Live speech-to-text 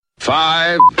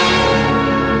5,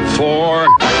 4,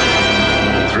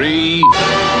 3,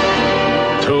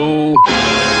 2,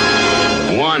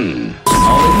 1.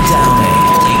 Ollie Downing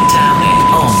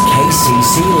on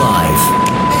KCC Live.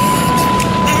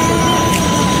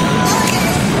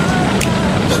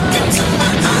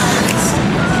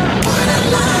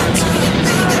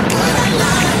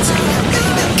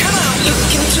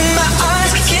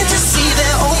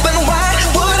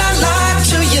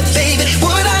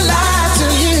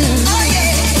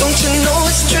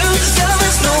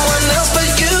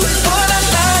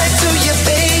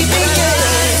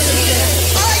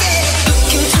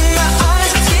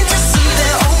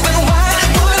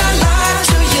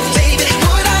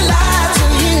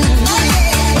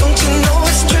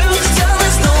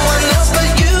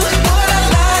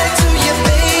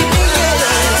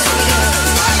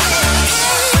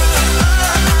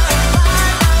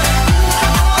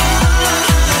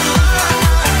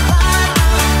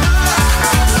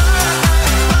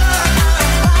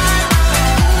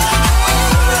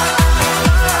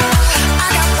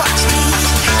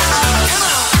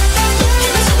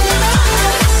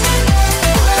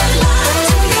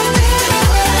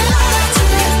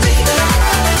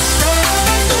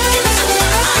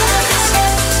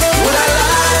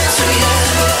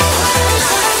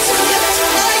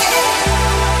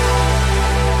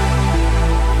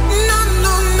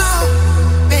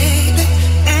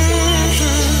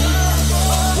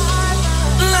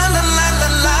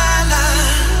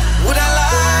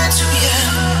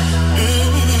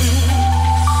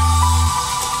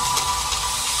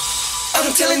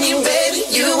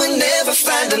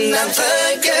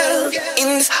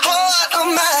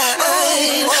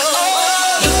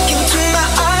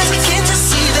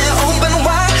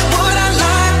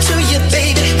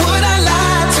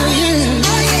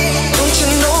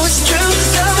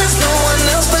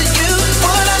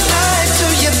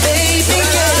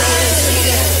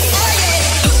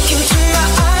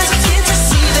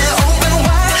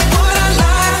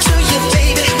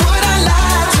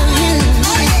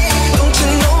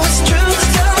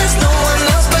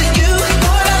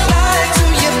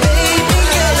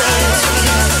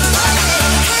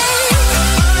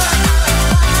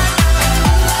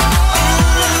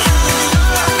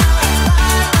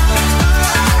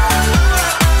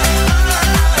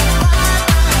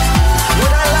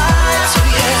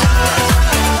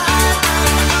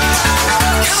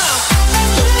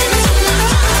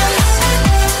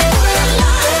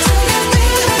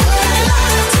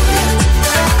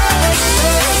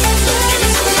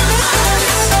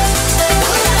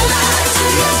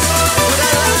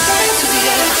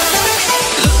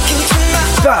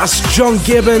 John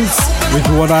Gibbons with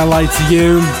What I Like to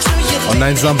You on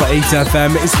 99.8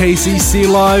 FM. It's KCC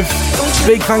Live.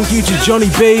 Big thank you to Johnny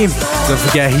B. Don't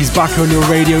forget he's back on your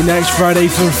radio next Friday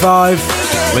from 5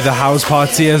 with a house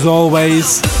party as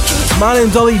always. Man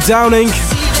and Ollie Downing,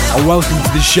 and welcome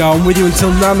to the show. I'm with you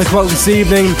until 9 o'clock this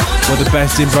evening with the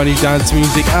best in brand new dance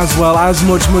music as well as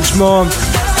much more.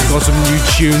 We've got some new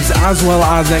tunes as well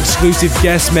as an exclusive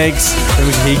guest mix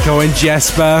with Hiko and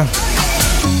Jesper.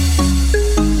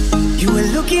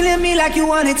 Looking at me like you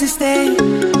wanted to stay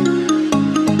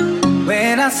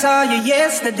when I saw you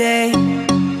yesterday.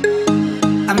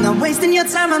 I'm not wasting your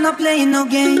time, I'm not playing no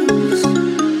games.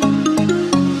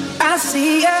 I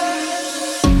see ya.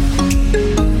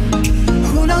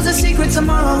 Who knows the secret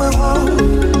tomorrow will hold?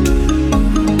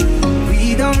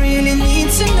 We don't really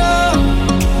need to know.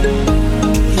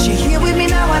 'Cause you're here with me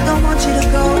now, I don't want you to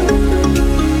go.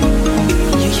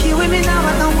 You're here with me now,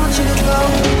 I don't want you to go.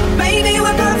 Maybe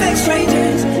we're perfect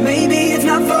strangers. Maybe it's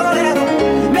not forever.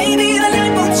 Maybe the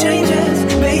night will change us.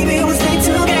 Maybe we'll stay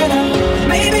together.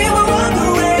 Maybe we'll walk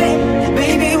away.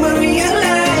 Maybe we'll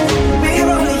realize we're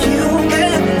only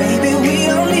human. Maybe we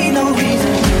don't need no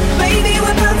reason. Maybe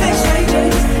we're perfect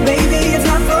strangers. Maybe it's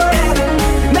not forever.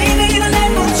 Maybe the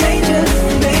night will change us.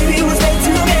 Maybe we'll stay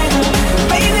together.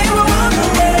 Maybe we'll walk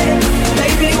away.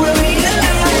 Maybe we'll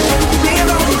realize we're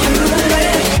only human.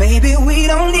 Maybe we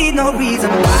don't need no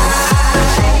reason why.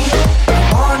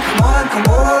 Come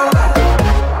over.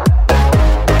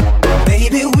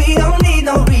 Baby, we don't need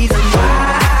no reason why.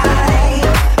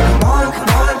 Come on,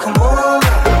 come over.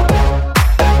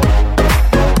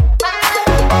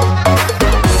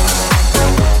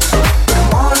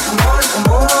 Come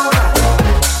over.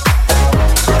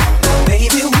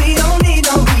 Baby, we don't need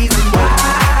no reason why.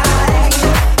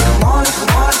 Come on,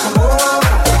 come over.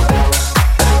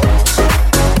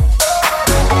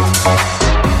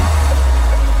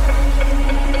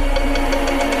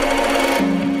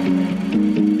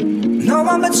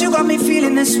 But you got me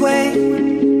feeling this way.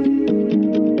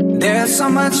 There's so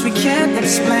much we can't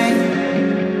explain.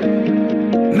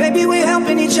 Maybe we're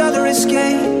helping each other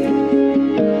escape.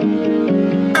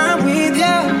 I'm with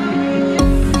ya.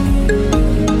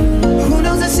 Who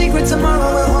knows the secret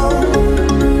tomorrow will hold?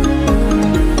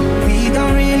 We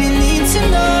don't really need to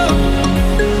know.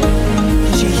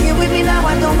 'Cause you're here with me now,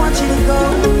 I don't want you to go.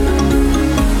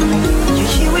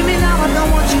 You're here with me now, I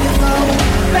don't want you to go.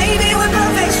 Maybe we're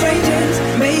perfect strangers.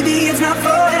 Maybe it's not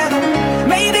forever.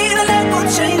 Maybe the land will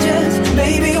change us.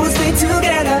 Maybe we'll stay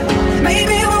together.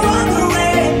 Maybe we'll walk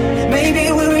away.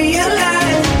 Maybe we'll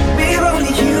realize we're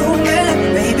only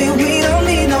human. Maybe we don't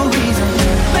need no reason.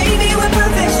 Maybe we're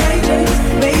perfect strangers.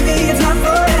 Maybe it's not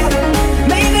forever.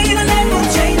 Maybe the land will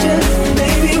change us.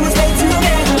 Maybe we'll stay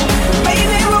together.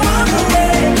 Maybe we'll walk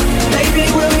away. Maybe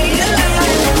we'll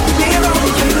realize we're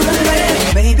only human.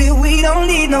 Maybe we don't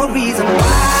need no reason why.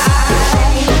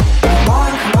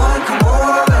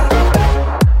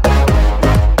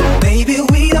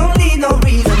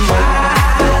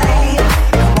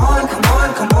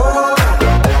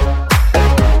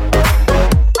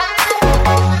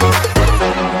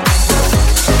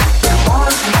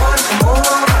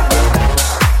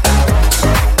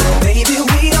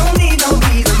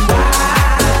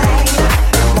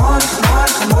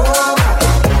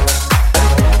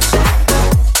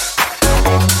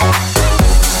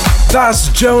 That's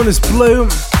Jonas Blue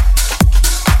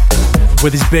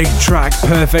with his big track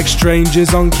Perfect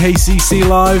Strangers on KCC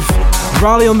Live.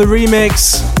 Rally on the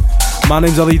remix. My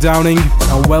name's Ollie Downing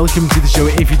and welcome to the show.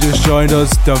 If you just joined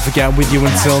us, don't forget I'm with you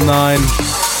until 9.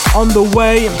 On the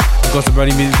way, I've got some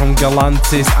brand new music from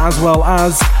Galantis as well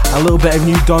as a little bit of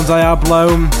new Don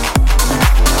Diablo.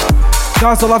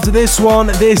 Guys, all after this one,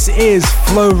 this is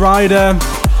Flow Rider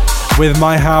with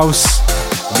My House,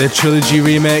 the Trilogy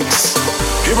remix.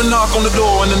 Hear a knock on the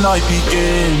door and the night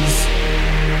begins.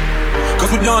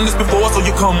 'Cause we've done this before, so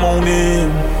you come on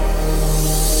in.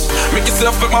 Make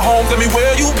yourself at my home, tell me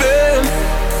where you've been.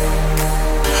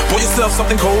 Pour yourself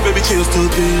something cold, baby, cheers to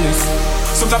this.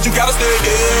 Sometimes you gotta stay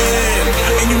in,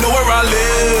 and you know where I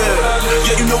live.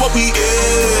 Yeah, you know what we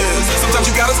is. Sometimes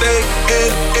you gotta stay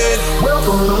in.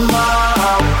 Welcome to my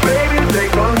house, baby,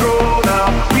 take control now.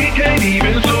 We can't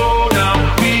even slow down,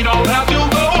 we don't have to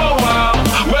go out.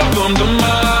 Welcome to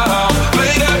my house,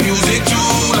 play that music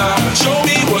too loud. Show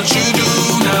me what you do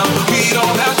now, we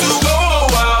don't have to go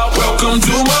out. Welcome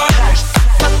to my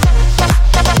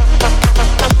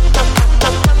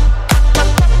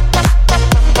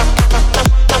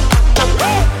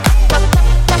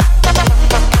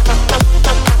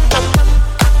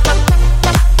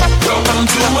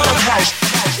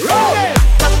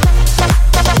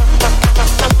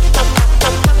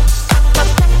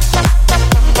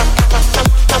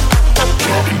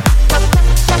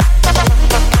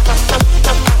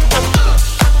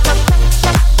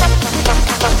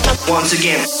once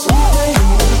again.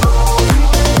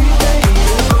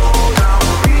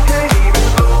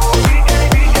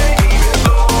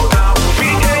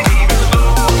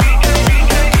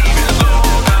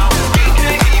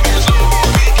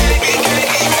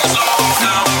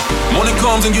 Morning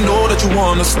comes and you know that you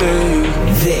wanna stay.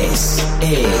 This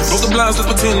is Close the blinds,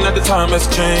 let's pretend that the time has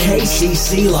changed.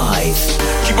 KCC Live.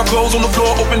 Keep our clothes on the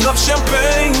floor, open up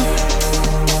champagne.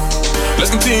 Let's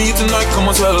continue tonight, come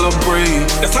on, celebrate.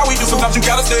 That's how we do, sometimes you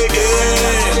gotta stay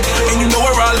in. And you know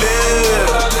where I live.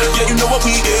 Yeah, you know what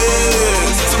we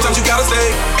is. Sometimes you gotta stay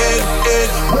in.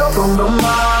 Welcome to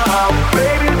my house,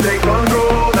 baby, take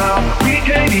control now. We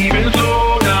can't even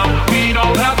slow down, we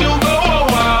don't have to go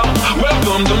out.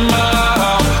 Welcome to my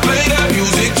house, play that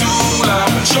music too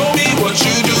loud. Show me what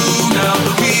you do now,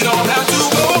 we don't have to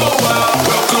go out.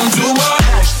 Welcome to my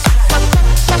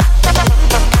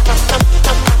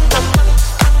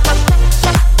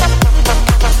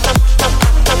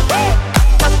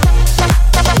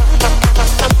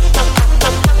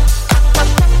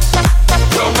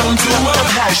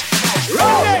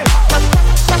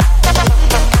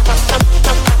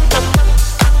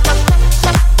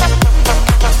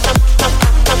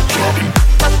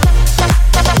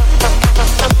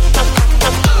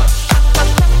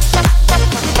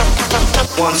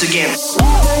once again.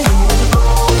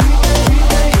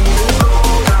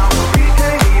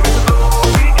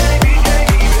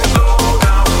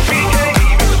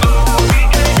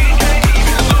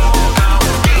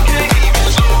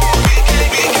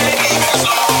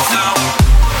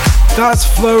 That's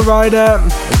Flow Rider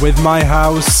with My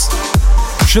House,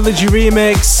 Trilogy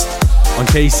remix on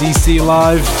KCC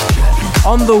Live.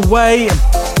 On the way,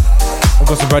 I've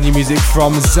got some brand new music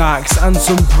from Zax and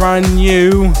some brand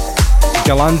new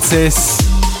Galantis.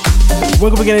 We're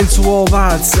going to be getting into all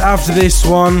that after this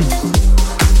one,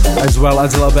 as well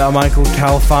as a little bit of Michael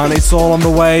Calfan. It's all on the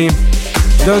way.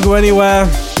 Don't go anywhere.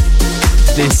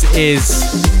 This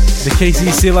is the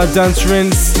KCC Live Dance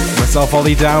Rinse. Myself,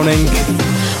 Ollie Downing.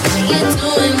 What you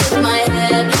doing with my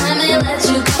head? I may let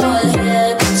you go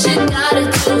ahead, but you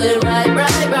gotta do it right.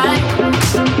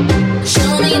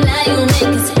 Show me that you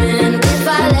make it spin. If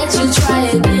I let you try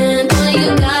again, boy,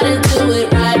 you gotta do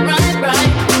it right.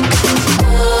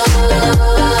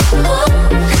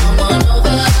 Come on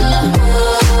over.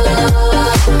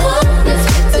 Let's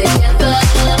get together.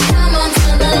 Come on,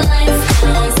 turn the lights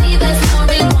down. See, there's no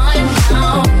rewind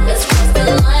now. Let's cross the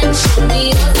line. Show me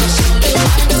yours, I'll show you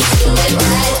mine. Do it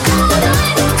right all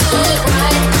night. Do it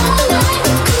right all night.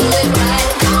 Do it right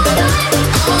all night.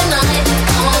 All night,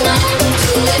 all night.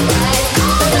 Do it right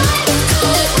all night. Do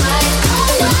it right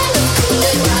all night. Do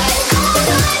it right all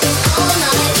night. All night,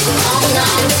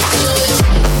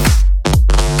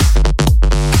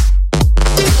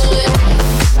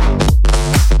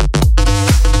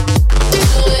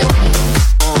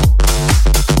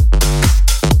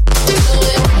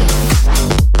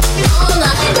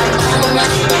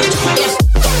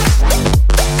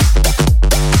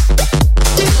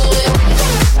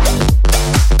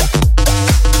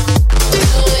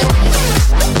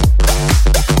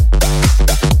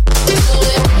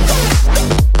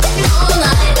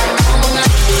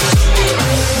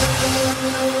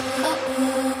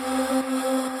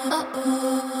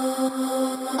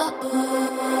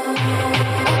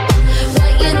 all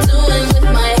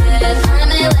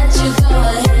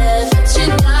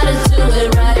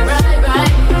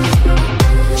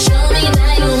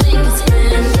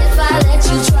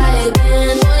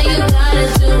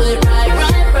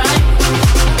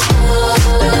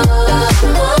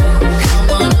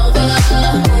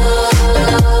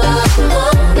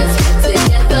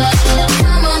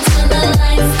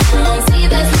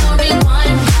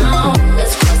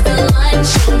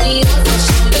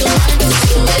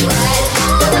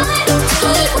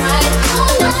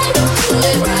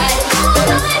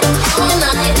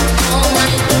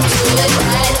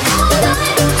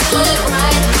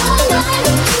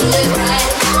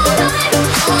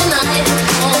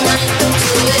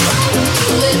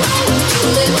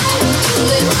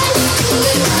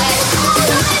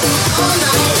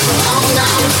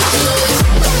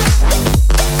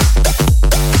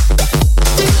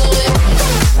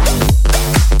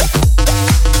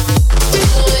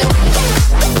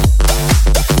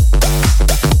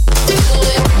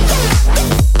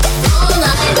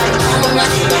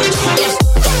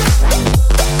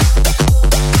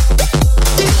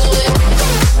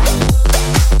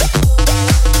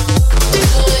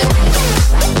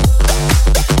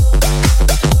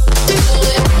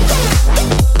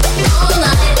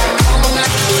it.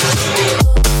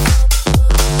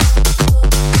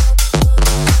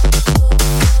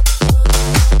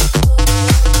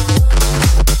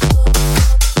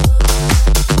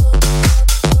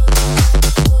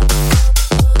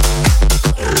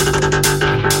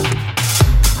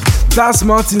 That's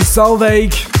Martin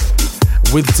Solveig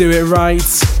with Do It Right.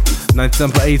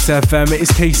 97.8 FM, it is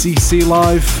KCC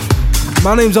Live.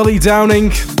 My name's Ollie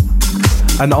Downing,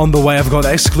 and on the way I've got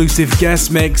an exclusive guest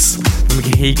mix from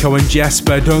Hiko and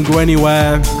Jesper. Don't go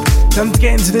anywhere. Time to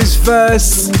get into this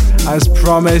verse, as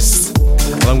promised,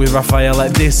 along with Raphael.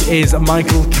 This is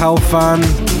Michael Calfan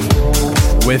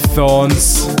with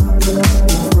Thorns.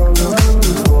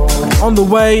 On the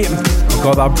way, I've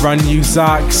got that brand new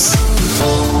sax.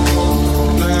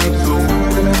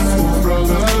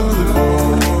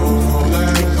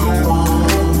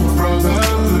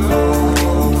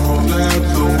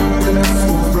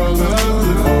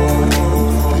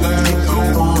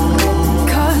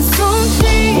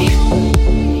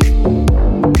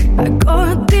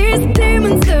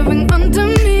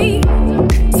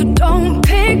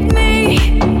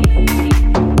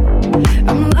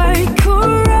 I'm like a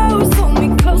rose, hold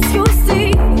me close, you'll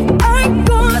see. I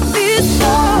got this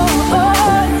love.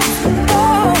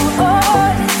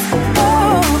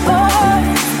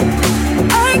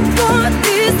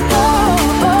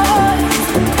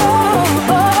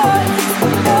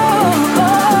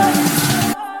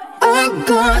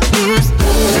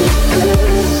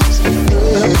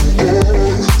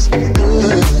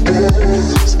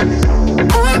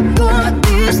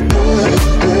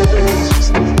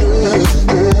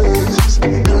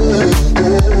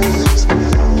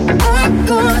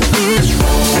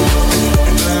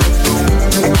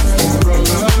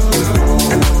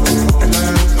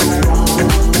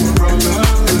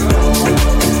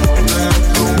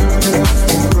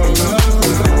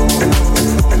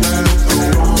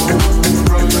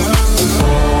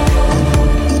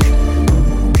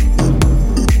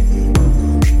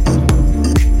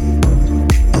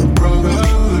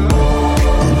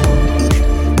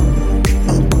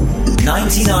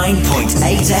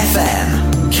 99.8 FM.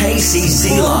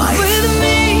 KCC Walk Live. with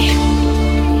me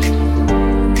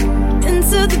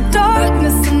into the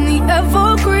darkness in the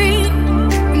evergreen,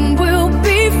 and we'll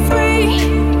be free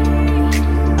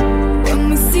when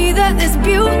we see that there's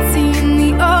beauty in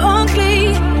the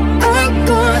ugly. I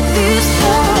got this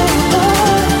love.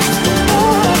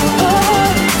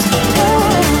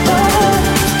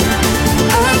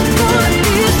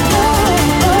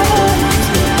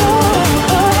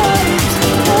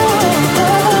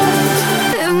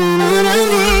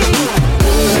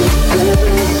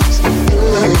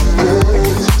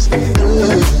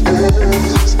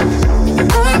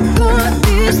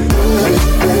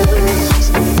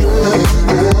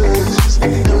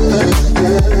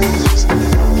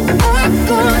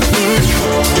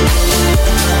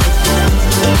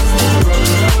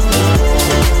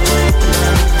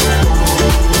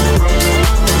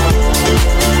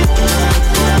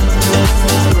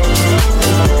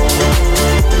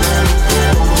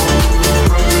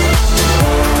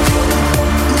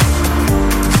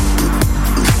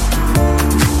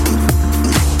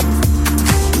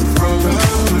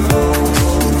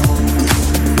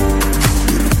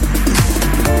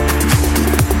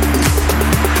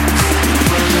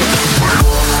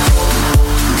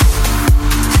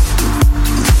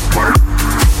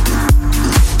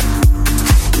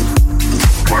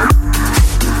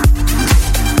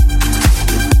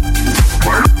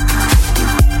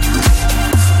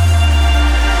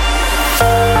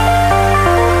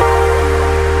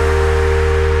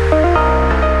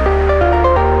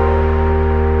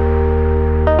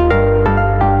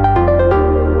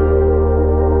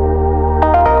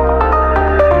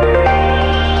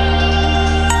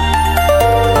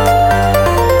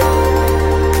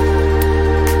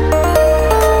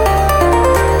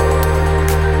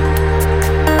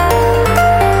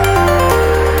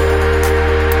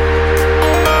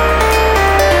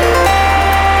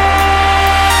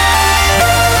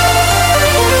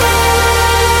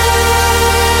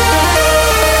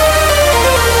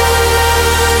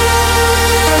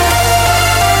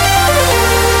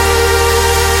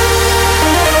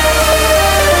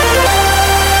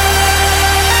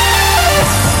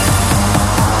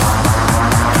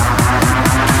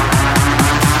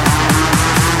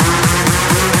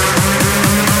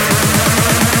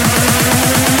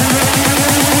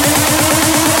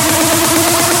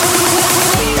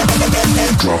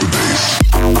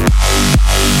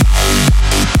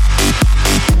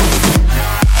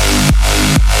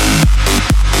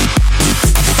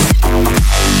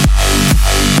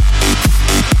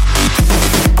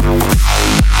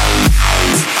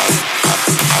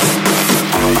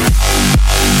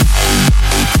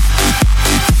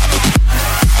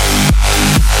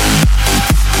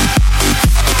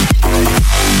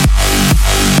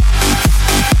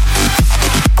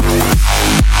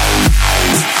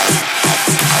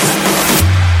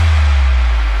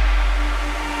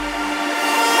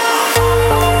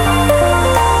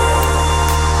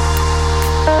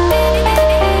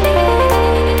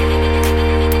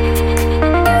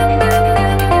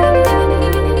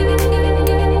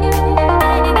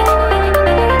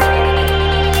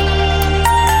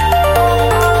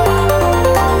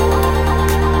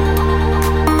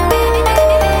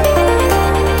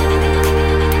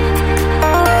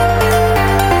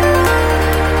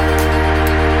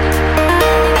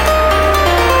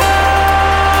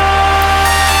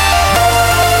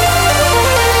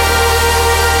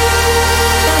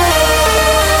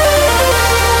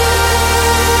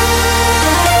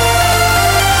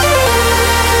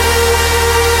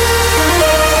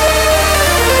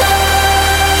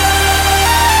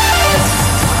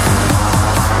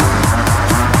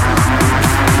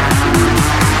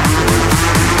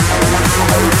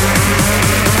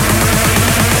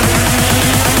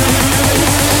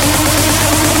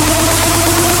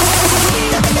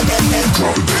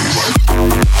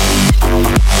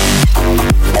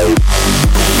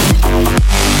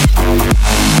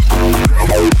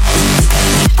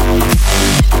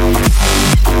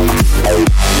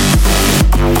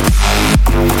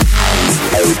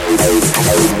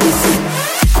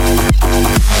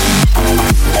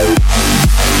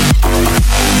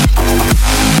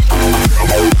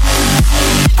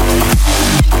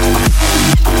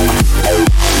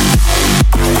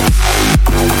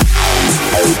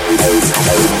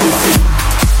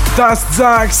 That's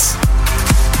Zax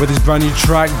with his brand new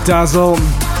track Dazzle.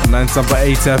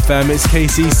 97.8 FM, it's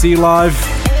KCC Live.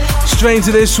 Straight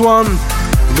into this one,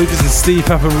 Lucas and Steve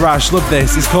Pepper and Rash, love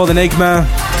this. It's called Enigma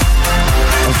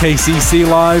on KCC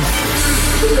Live.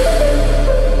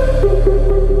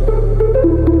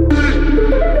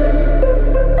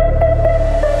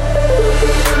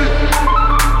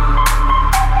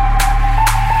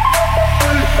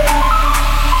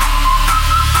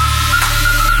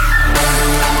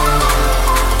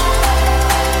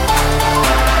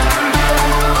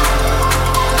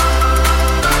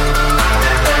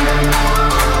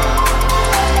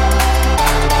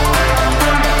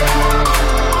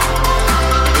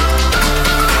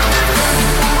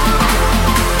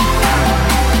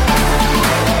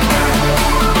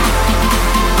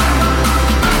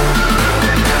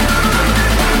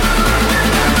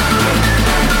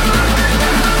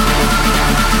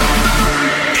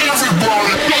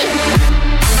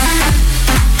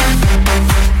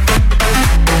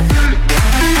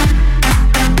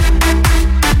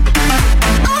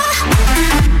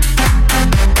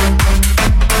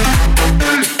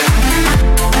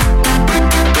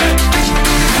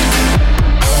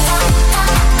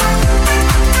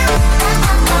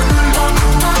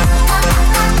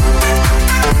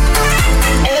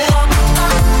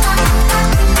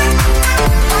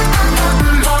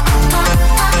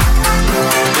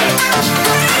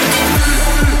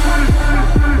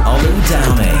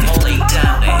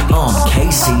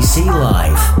 KCC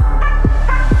Live.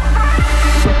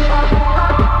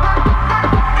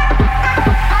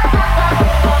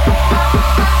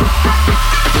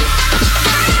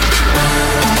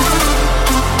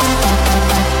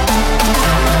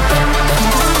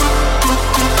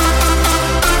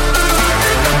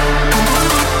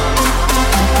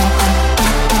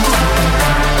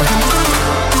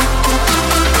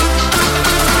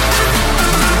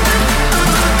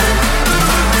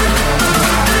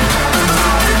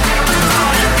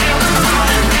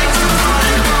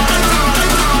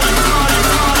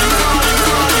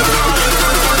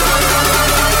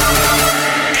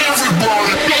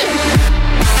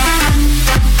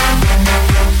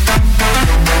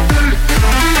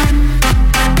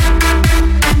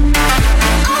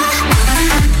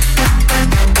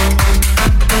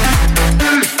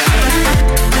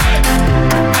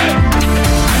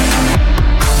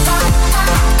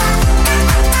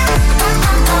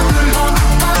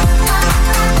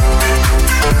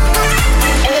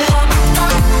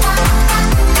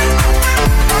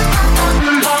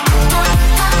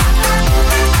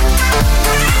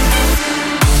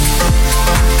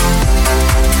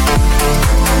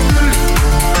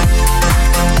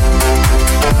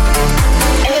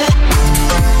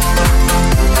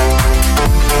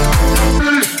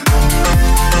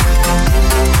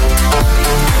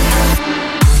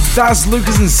 That's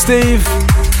Lucas and Steve,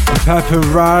 and Pepper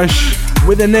Raj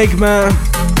with Enigma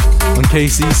on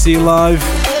KCC Live.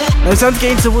 Now it's time to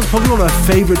get into what's probably one of my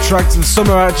favourite tracks of the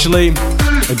summer actually.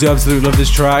 I do absolutely love this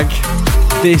track.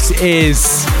 This is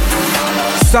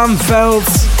Sam Feld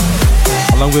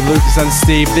along with Lucas and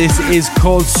Steve. This is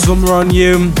called Summer on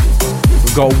You.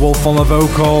 We've got Wolf on the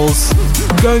vocals.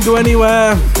 Don't go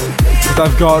anywhere. But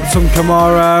I've got Tom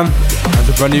Kamara and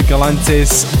the brand new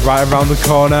Galantis right around the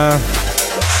corner.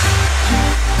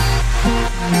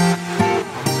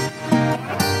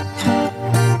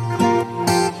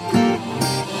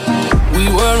 We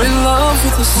were in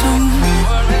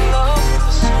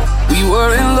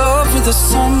love with the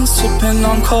sun, sipping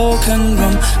on coke and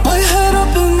rum. My head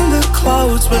up in the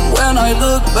clouds, but when I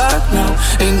look back now,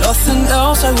 ain't nothing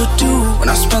else I would do when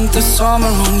I spent the summer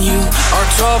on you. Our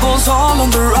troubles all on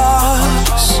the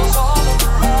rocks.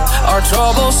 Our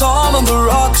troubles all on the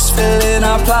rocks, filling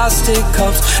our plastic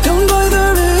cups. Down by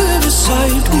the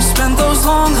riverside, we spent those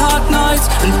long hot nights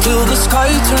until the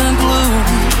sky turned blue.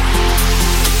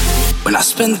 When I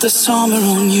spent the summer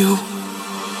on you.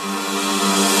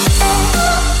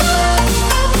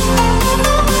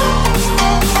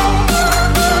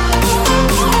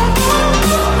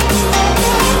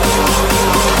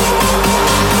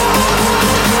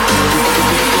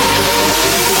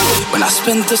 When I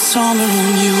spent the summer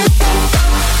on you.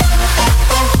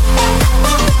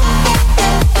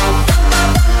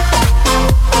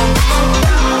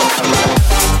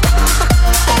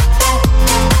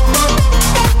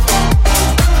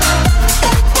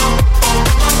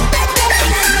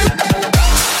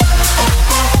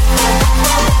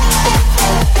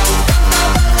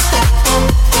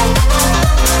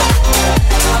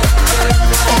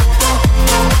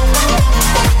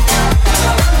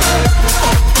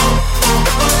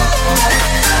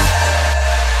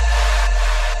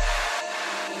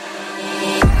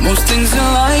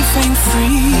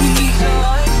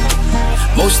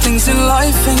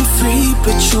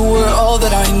 But you were all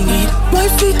that I need. My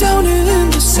feet down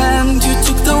in the sand. You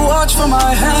took the watch from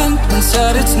my hand and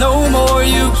said it's no more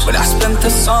use. But I spent the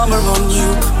summer on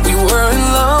you. We were in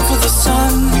love with the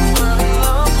sun.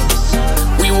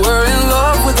 We were in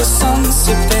love with the sun,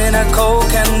 sipping a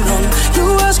coke and rum.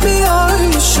 You asked me are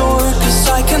you sure, 'cause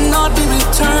I cannot be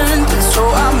returned. And so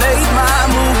I made my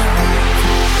move.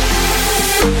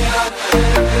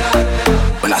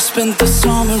 When I spent the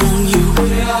summer on you.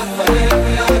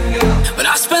 When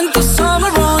I spent the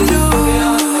summer on you.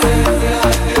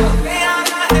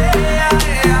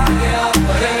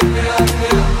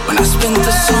 When I spent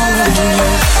the summer on you.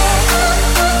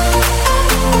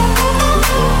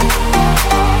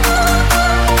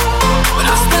 When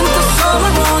I spent the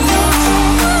summer on you.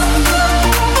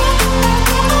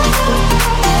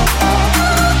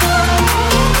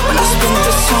 When I spent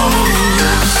the summer on you.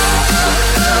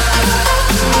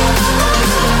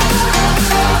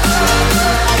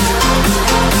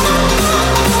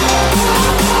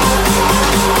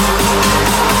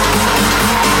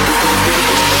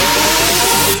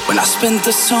 When I spent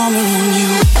the summer on you.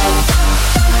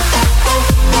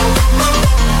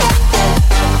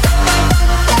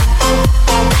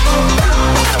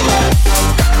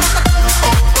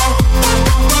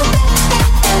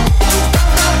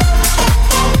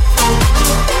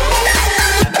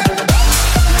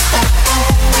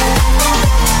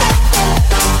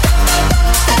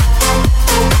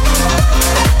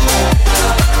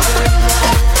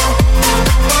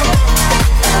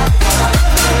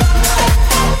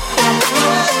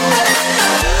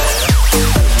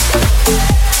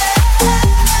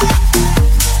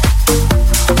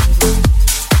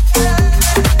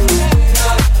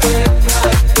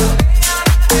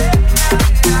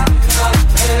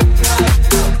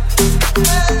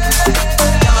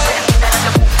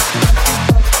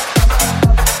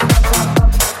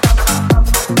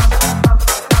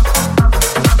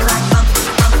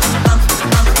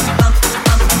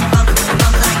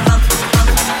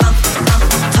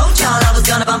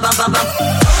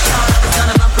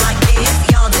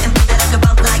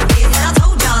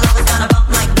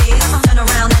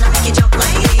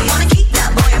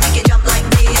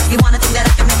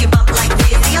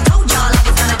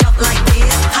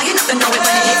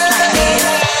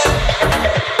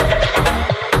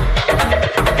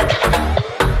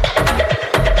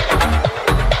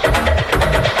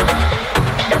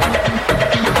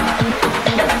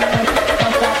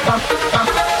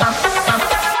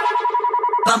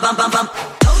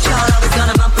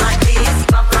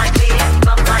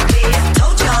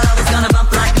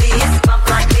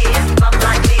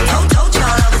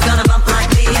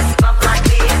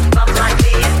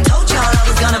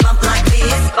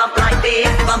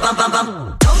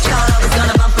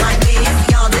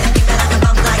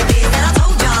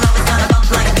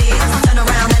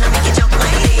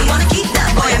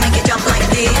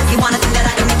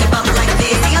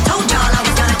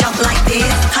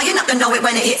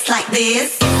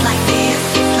 this, it's like this,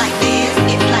 it's like this,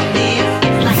 it's like this,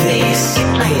 it's like this,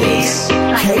 it's like this,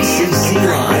 KCC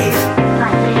Live.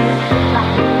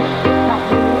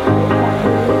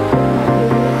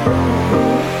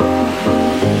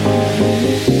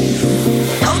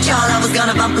 Told y'all I was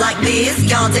gonna bump like this.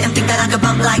 Y'all didn't think that I could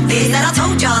bump like this. That I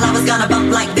told y'all I was gonna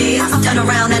bump like this. Turn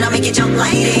around and I'll make it jump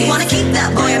like this. Wanna keep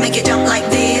that boy and make it jump like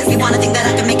this. You wanna think that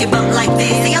I can make it bump like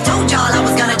this. See, I told y'all I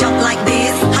was gonna jump like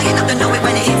this. How you not gonna know it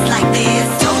when it hits like this?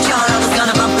 Told y'all I was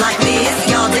gonna bump like this.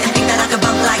 Y'all didn't think that I could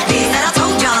bump like this. That I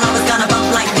told y'all I was gonna bump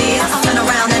like this. Turn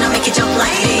around and I'll make it jump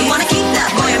like this. Wanna keep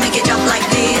that boy and make it jump like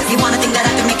this. You wanna think that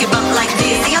I can make it bump like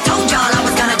this. See, I told y'all I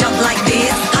was gonna jump like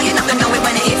this. How you not gonna know it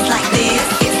when it hits like this?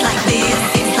 It's like this,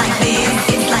 it's like this,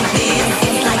 it's like this,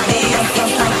 it's like this,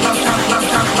 it's like this.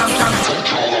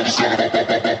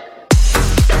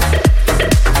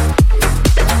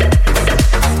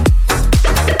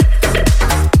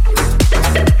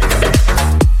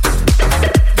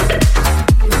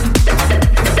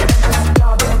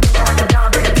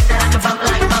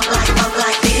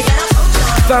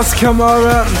 That's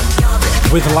Kamara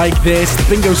with Like This, the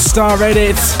Bingo Star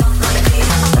Edit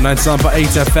on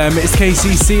 99.8 FM. It's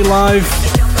KCC Live.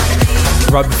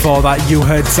 Right before that, you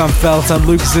heard Sam Felt and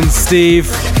Lucas and Steve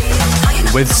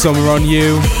with Summer on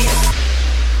You.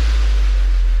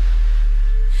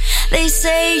 They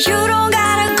say you don't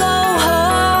gotta go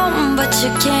home, but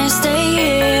you can't stay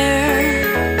here.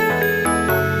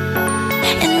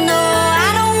 And no,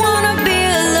 I don't wanna be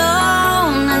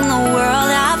alone in the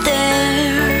world out there.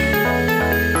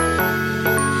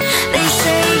 They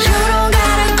say you don't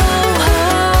gotta go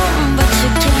home, but you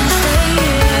can't stay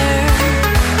here.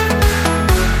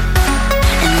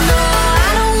 And no,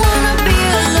 I don't wanna be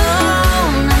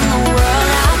alone in the world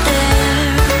out there.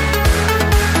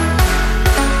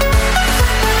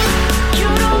 You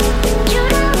don't, you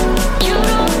don't, you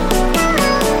don't,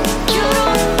 you don't, you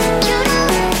don't,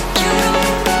 you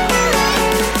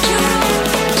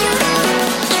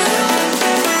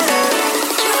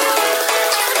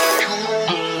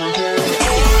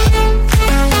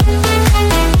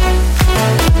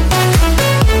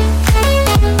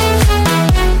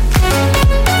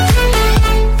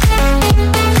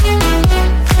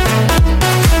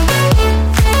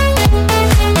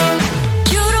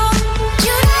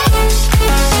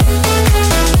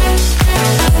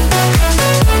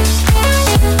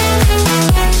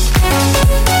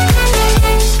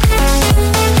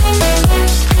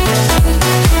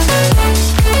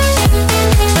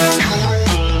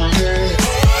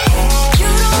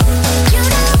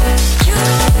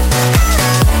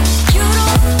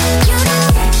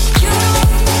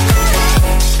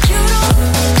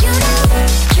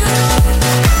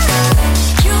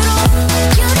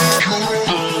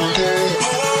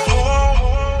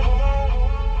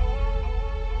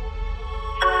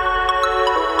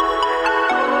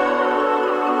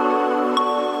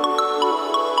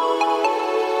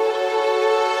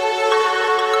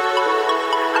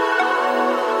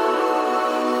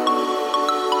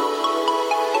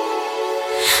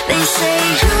They say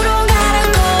you don't gotta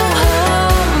go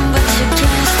home, but you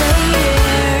can't stay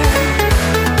here.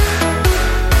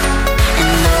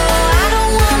 And no, I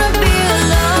don't wanna be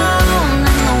alone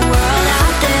in the world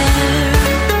out there.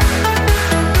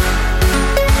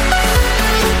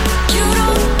 You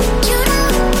don't, you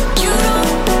don't, you don't,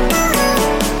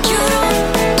 you don't,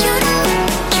 you don't,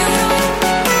 you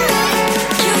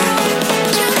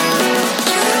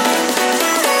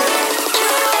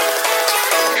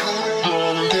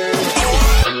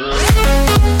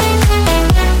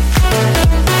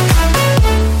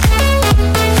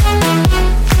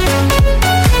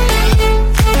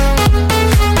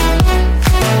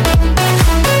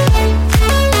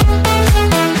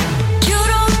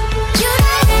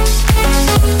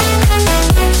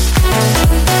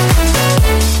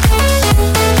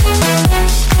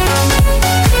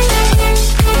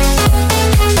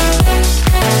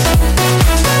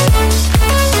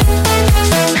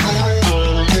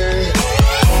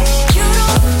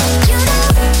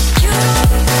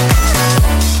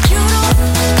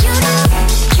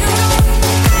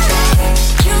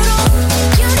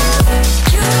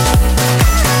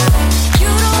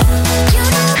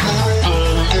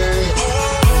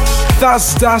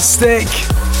That's Dastic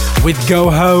with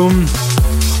Go Home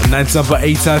on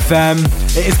 97.8 FM.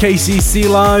 It is KCC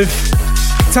Live.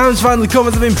 Time's finally come,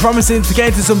 as I've been promising, to get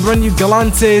into some brand new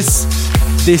Galantis.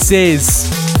 This is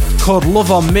called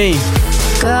Love on Me.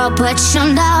 Girl, put your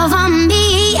love on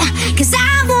me, 'cause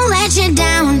I won't let you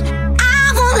down.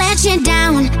 I won't let you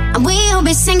down. And we'll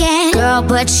be singing. Girl,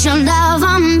 put your love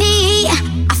on me.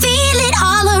 I feel it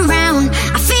all around.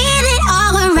 I feel it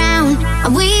all around.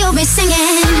 And we'll be be singing.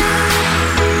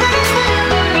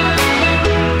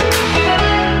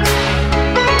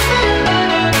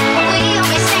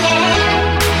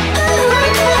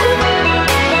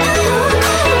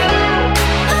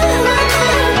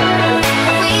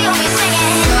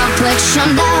 Put your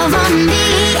love on me,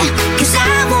 'cause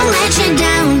I won't let you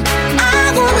down.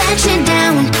 I won't let you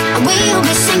down. We'll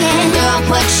be singing. Girl,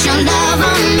 put your love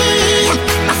on me.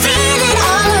 I feel it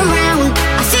all around.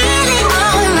 I feel it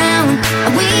all around.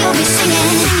 We'll be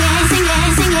singing. Singing, singing,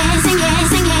 singing, singing,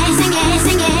 singing, singing,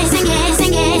 singing,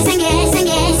 singing, singing,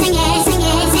 singing, singing,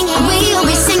 singing, singing. We'll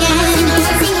be singing.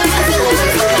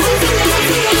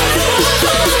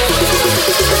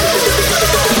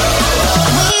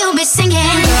 We'll be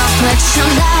singing. Put your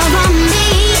love on me,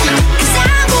 'cause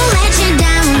I won't let you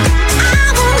down. I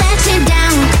won't let you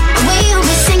down. We'll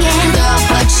be singing. Girl,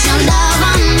 put your love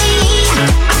on me.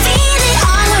 I feel it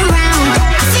all around.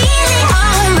 I feel it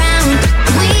all around.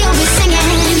 We'll be singing.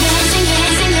 Singing, singing,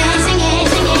 singing, singing,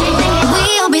 singing.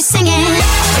 We'll be singing.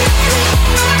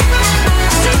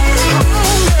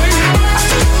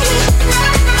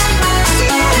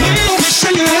 We'll be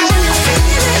singing.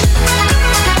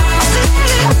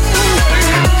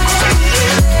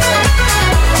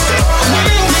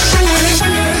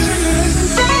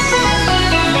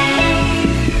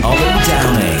 Ollie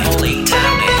Downing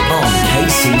on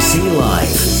KCC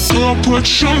Live. Girl, put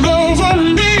your love on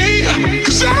me,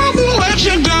 'cause I won't let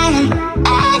you down. I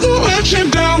won't let you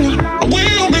down.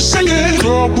 We'll be singing.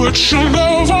 Girl, put your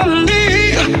love on me.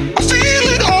 I feel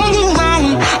it all around.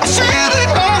 I feel it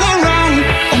all around.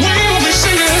 We'll be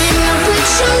singing. Girl, put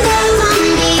your love on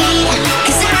me,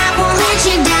 'cause I won't let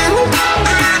you down.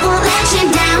 I won't let you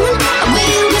down.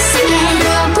 We'll be singing.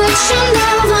 Girl, put your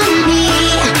love on me.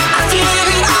 I feel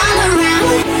it all around.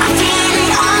 I feel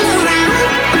it all around.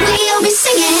 We'll be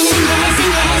singing. Singing,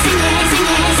 singing, singing,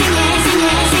 singing, singing,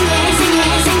 singing, singing, singing,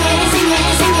 singing, singing, singing,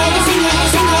 singing,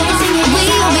 singing, singing.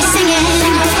 We'll be singing.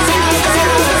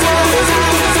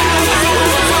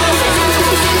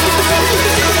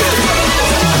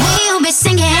 We'll be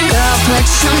singing. Girl, put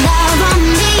your love on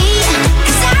me,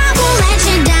 'cause I won't let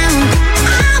you down.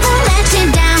 I won't let you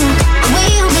down.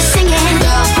 We'll be singing.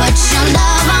 Girl, put your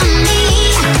love on me.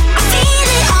 I feel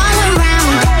it all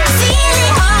around. I feel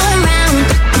it all around.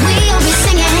 We'll be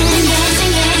singing. Singing,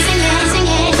 singing, singing,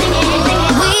 singing, singing.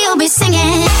 We'll be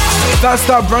singing. That's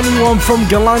that brand new one from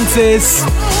Galantis,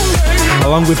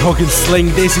 along with Hook and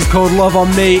Sling. This is called Love on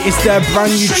Me. It's their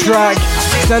brand new track.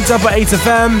 Sent up at 8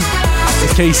 FM.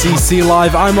 It's KCC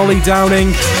Live. I'm Ollie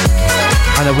Downing,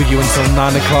 and I'm with you until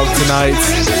 9 o'clock tonight.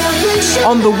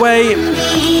 On the way,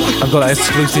 I've got an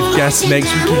exclusive guest mix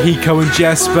with Hiko and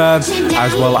Jesper,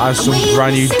 as well as some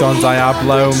brand new Don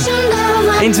Diablo.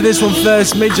 Into this one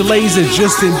first, Major Lazer,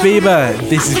 Justin Bieber.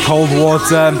 This is Cold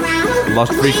Water,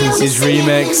 Lost Frequencies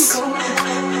remix.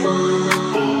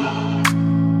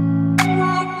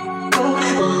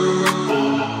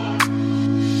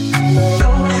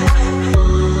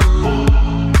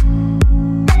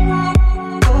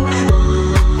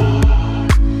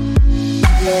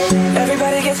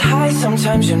 Everybody gets high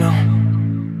sometimes, you know.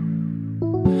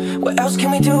 What else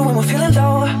can we do when we're feeling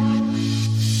low?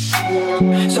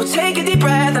 So take a deep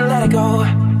breath and let it go.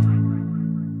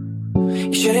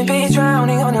 You shouldn't be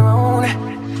drowning on your own.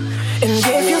 And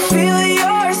if you feel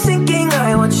you're sinking,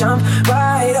 I will jump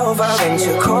right over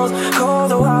into cold,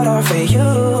 cold water for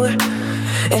you.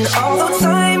 And although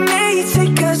time may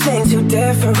take us into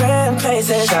different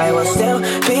places, I will still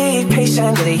be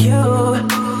patient with you.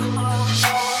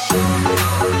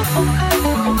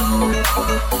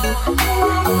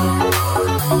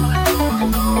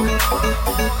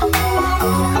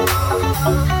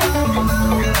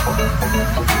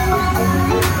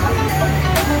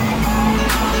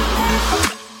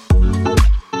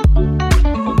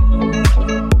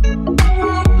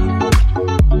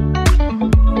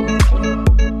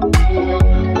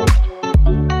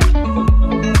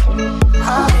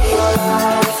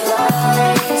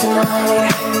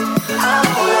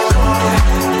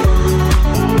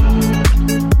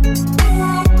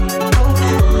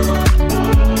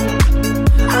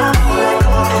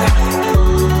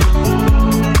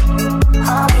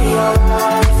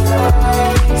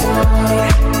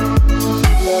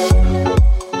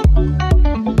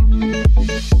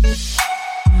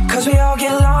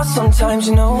 Sometimes,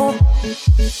 you know,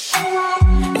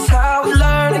 it's how we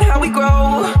learn and how we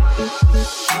grow.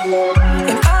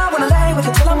 And I wanna lay with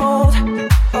you till I'm old.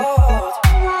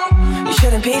 You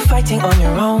shouldn't be fighting on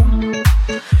your own.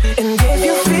 And if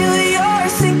you feel you're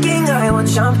sinking, I will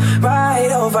jump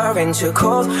right over into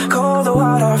cold, cold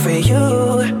water for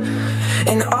you.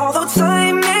 And although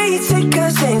time may we take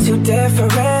us into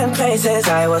different places,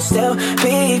 I will still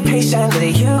be patient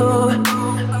with you.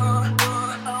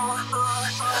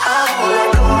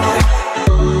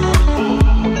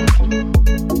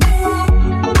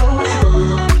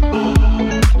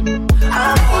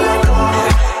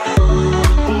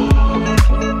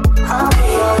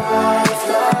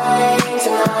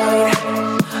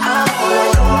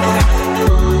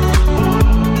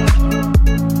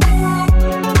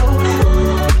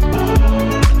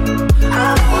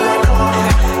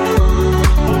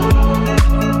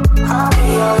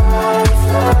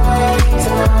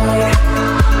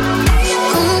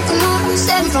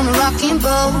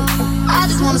 I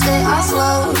just wanna stay out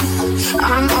slow.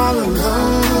 I'm all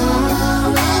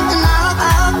alone, and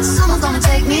I hope someone's gonna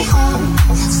take me home,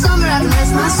 somewhere I can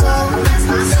rest my soul.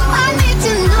 I need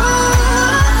to know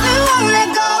you won't let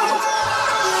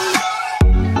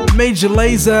go. Major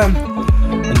Lazer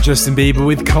and Justin Bieber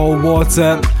with Cold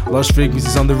Water. Lost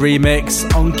Frequencies on the remix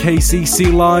on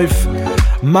KCC Live.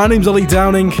 My name's Ollie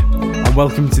Downing, and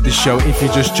welcome to the show if you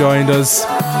just joined us.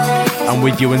 I'm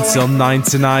with you until 9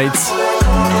 tonight.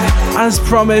 As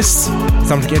promised, it's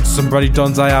time to get into some brand new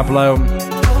Don Diablo.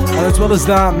 And as well as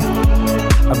that,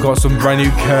 I've got some brand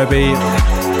new Kirby,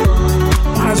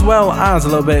 as well as a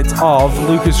little bit of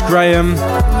Lucas Graham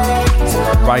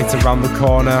right around the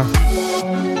corner.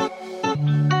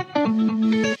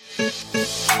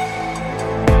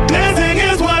 Dancing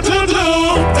is what to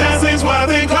do. Dancing's what I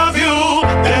think of you.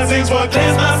 Dancing's what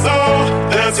cleans my soul.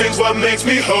 Dancing's what makes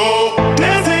me whole.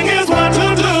 Dancing is what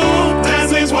to do.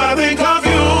 Dancing's what I think of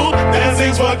you.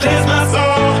 Dancing's what cleans my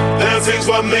soul. Dancing's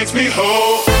what makes me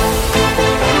whole.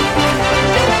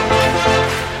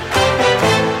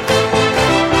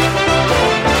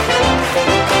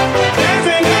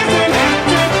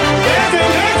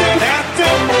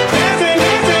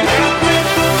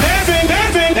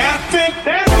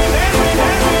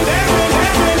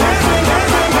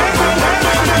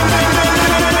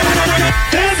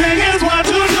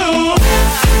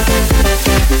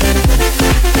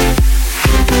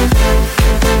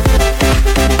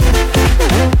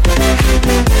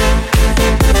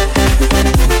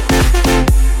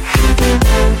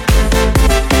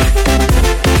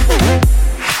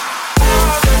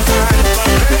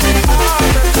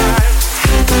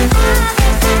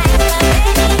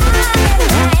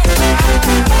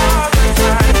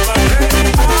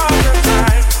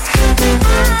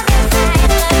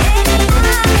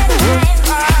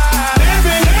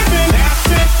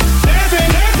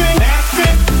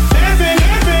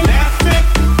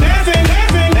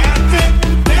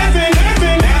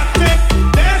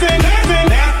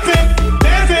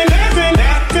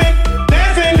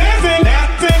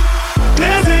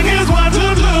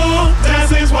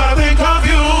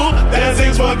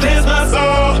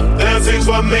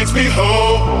 Makes me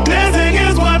whole. Dancing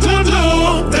is what to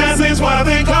do. Dancing's what I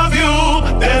think of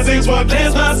you. Dancing's what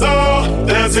cleans my soul.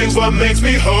 Dancing's what makes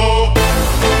me whole.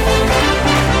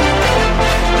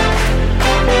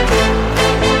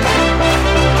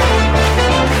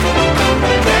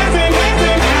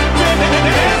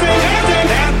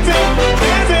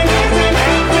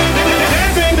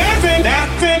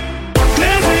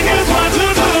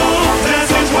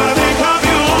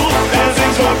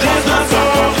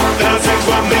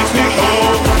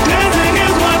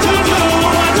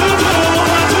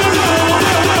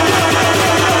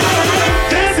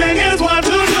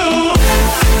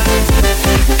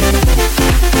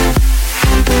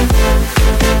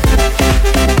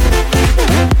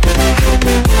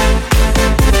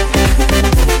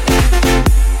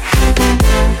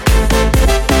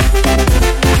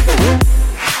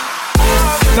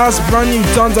 That's brand new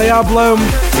Don Diablo.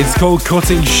 It's called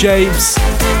Cutting Shapes.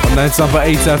 On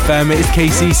 97.8 FM, it's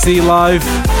KCC Live.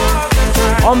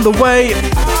 On the way,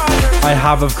 I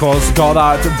have, of course, got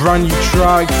that brand new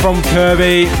track from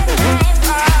Kirby.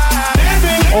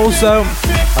 Also,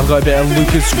 I've got a bit of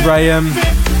Lucas Graham.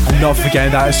 And not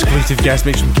forgetting that exclusive guest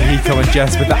mix from Kahiko and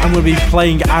Jess, but that I'm going to be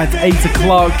playing at 8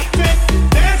 o'clock.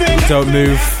 Don't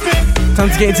move. Time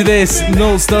to get into this.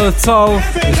 No still at all.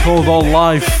 It's called All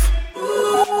Life.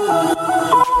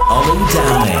 Ollie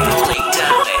Downing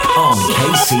on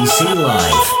KCC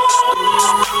Live.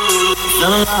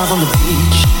 Fell in love on the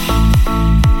beach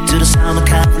to the sound of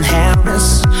Calvin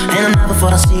Harris, and I never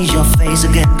thought I'd see your face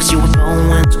again, cause you were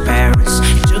going to Paris.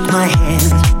 You took my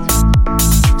hand,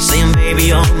 saying baby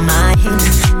you're mine.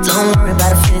 Don't worry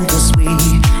about a thing, cause we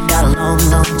got a long,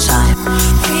 long time.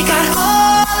 We got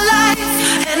whole life,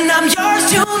 and I'm yours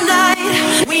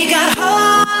tonight. We got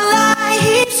whole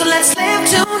life, so let's live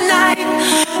tonight.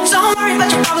 Don't worry about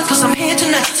your problems, cause I'm here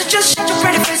tonight. So just shut your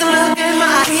pretty face and look in my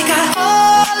eyes. We got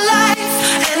whole life,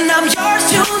 and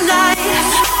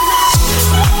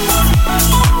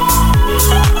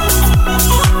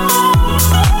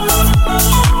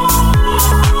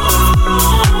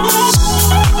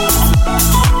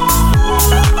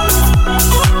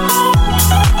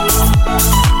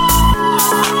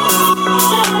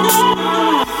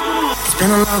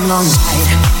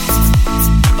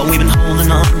but we've been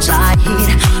holding on tight.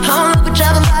 Oh, look, we're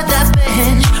driving by that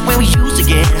bench where we used to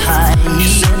get high. You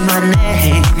said my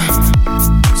name,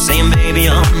 saying baby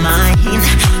you're mine.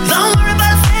 Don't worry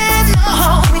about a thing,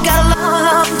 no, we got a long,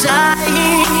 long time.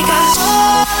 We got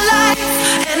whole life,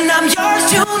 and I'm yours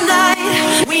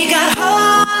tonight. We got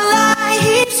whole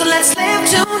life, so let's live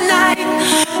tonight.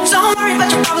 Don't worry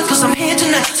about your problems, cause I'm here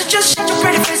tonight. So just shut your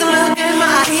pretty face and look in my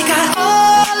eye. We got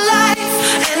whole life,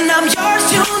 and I'm yours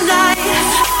tonight.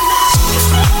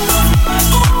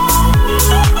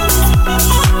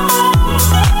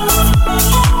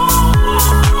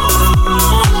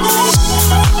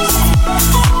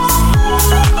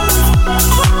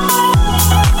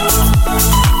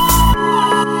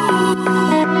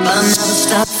 But I never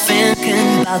stop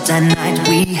thinking about that night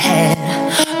we had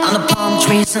on the palm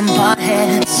trees and pot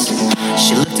heads.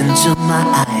 She looked into my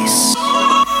eyes.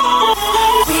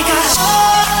 We got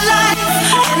whole life,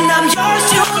 and I'm yours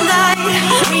tonight.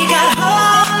 We got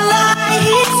whole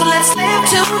life, so let's live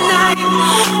tonight.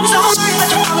 Don't worry about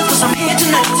your problems, cause I'm here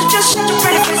tonight. So just shut your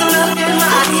pretty face and look in my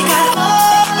eye. We got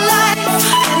whole life,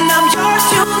 and I'm yours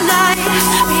tonight.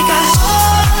 We got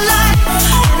whole life,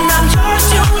 and I'm yours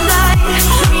tonight.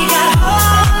 We got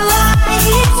whole life,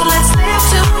 so let's live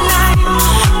tonight.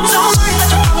 Don't worry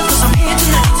about your problems, cause I'm here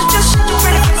tonight. So just shut your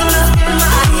pretty face and look in my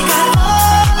eye. We got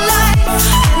whole life,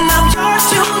 and I'm yours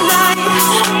tonight.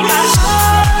 We got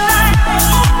whole life.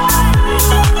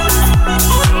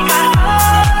 We got whole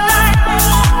life.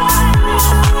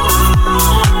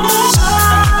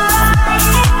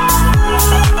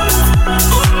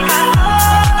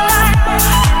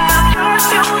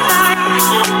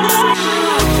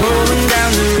 Rolling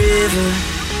down the river,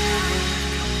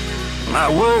 my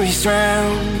worries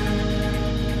drown.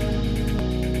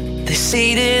 They say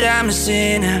that I'm a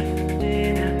sinner,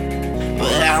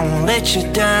 but I won't let you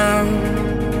down.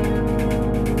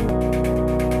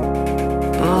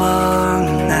 Long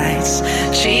nights,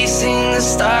 chasing the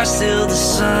stars till the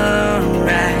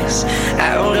sunrise.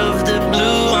 Out of the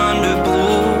blue, under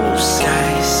blue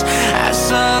skies, I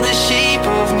saw the shape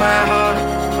of my heart.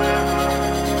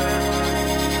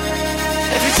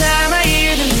 Every time I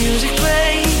hear the music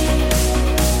play,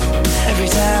 every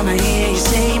time I hear you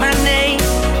say my name,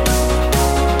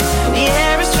 the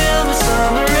air is filled with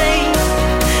summer rain.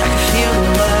 I can feel the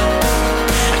love,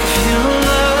 I can feel the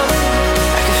love,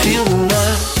 I can feel the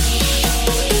love.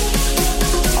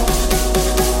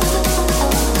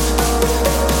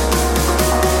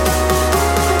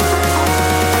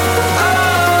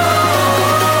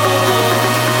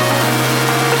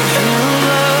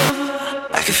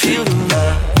 I can feel the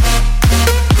love.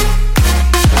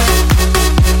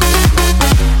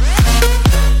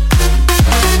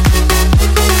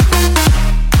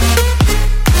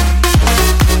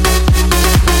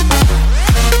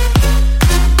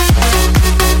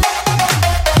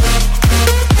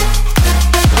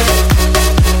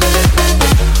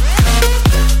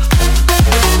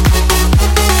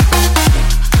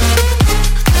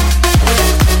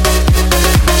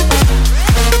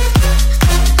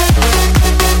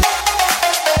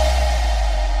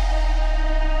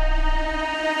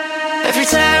 Every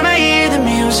time I hear the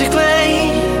music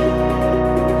play,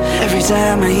 every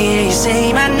time I hear you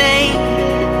say my name,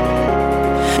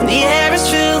 the air is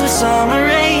filled with summer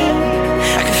rain.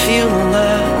 I can feel the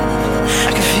love,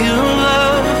 I can feel the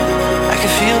love, I can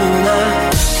feel the love.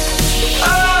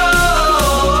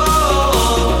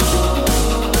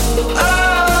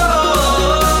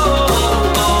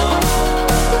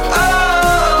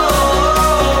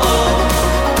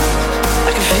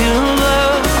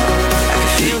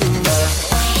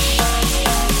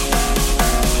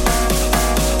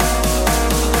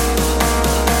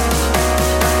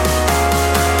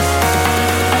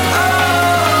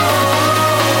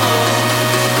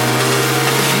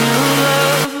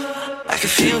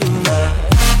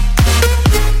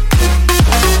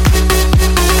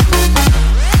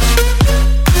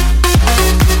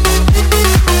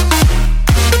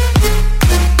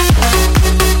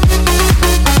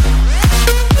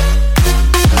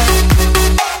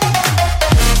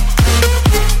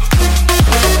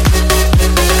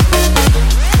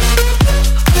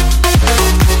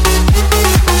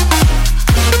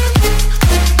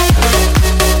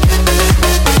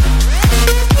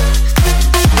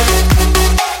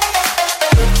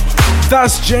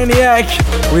 That's Janiac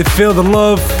with Feel the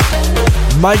Love.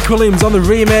 Mike Williams on the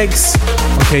remix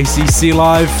on KCC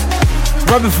Live.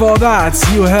 Right before that,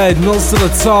 you heard Not Still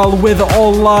At All with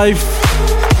All Life.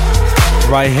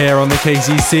 Right here on the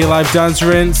KCC Live Dance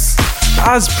Rinse.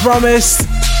 As promised,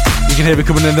 you can hear it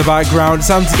coming in the background. It's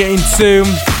time to get into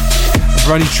a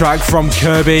brand new track from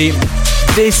Kirby.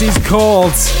 This is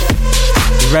called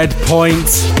Red Point.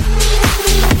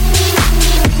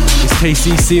 It's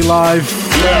KCC Live.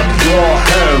 Clap your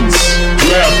hands,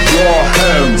 clap your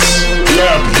hands,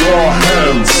 clap your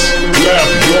hands, clap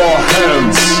your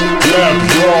hands, clap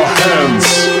your hands,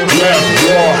 clap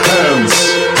your hands,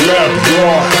 clap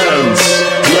your hands,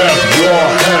 clap your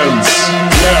hands,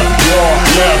 clap your,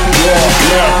 clap your,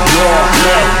 clap your,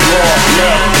 clap your,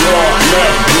 clap your, clap your,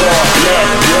 clap your, clap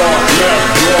your, clap, clap,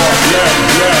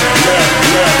 clap, clap,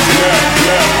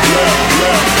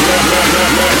 clap, clap,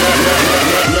 clap,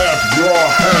 clap, clap your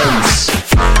hands.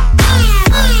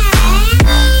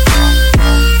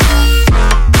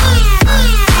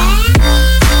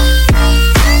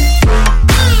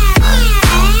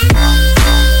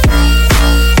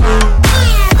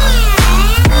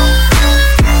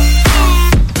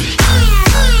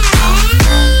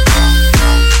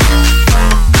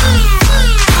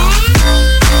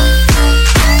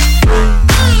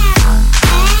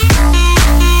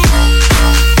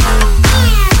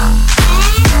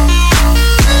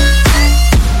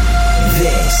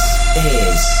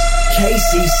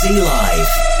 KCC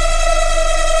Live.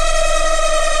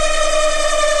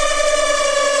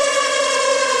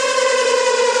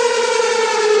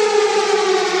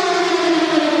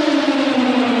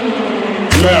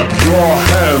 Clap your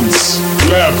hands,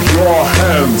 clap your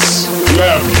hands,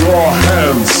 clap your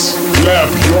hands,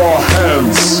 clap your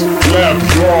hands, clap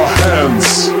your hands,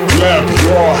 clap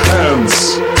your hands,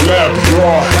 clap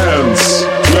your hands,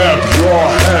 clap your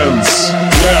hands,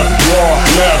 clap your,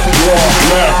 clap your,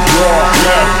 clap your,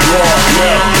 clap your,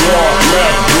 clap your, clap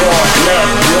your,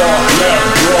 clap your, clap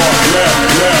your, clap,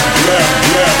 clap, clap,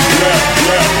 clap,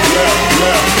 clap, clap,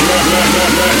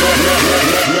 clap, clap,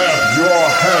 clap your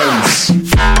hands.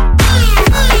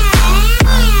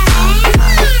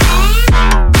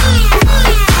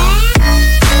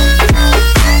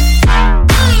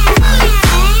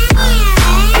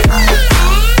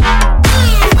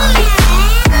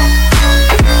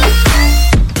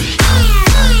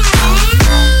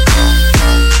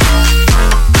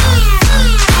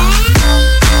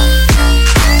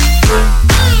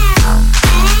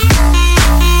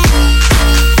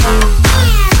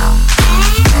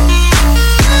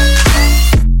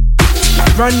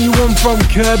 Brand new one from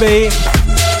Kirby.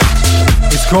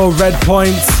 It's called Red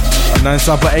Point on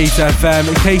 9.8 FM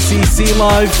at KCC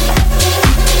Live.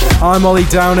 I'm Ollie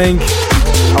Downing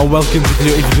and welcome to the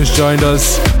if you just joined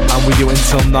us, and we do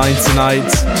until 9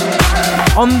 tonight.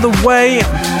 On the way,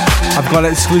 I've got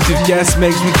an exclusive guest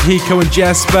mix with Pico and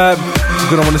Jesper. You're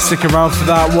gonna want to stick around for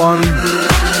that one.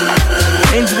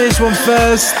 Into this one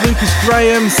first, Lucas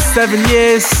Graham, 7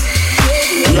 years.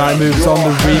 Night Moves on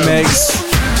the remix.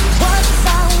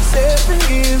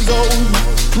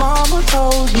 Mama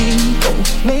told me, go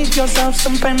make yourself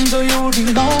some friends or you'll be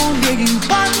lonely.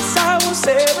 Once I was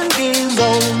 7 years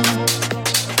old.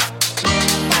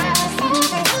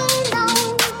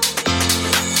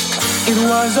 It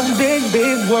was a big,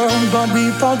 big world, but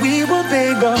we thought we were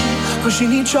bigger.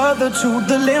 Pushing each other to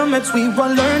the limits, we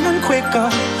were learning quicker.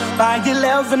 By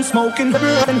 11, smoking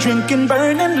and drinking,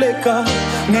 burning liquor.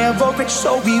 Never rich,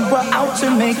 so we were out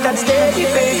to make that steady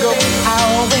figure. I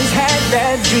always had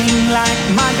that dream like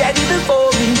my daddy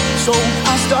before me. So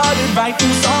I started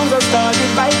writing songs, I started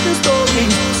writing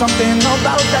stories. Something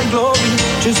about that glory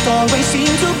just always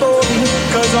seemed to bore me.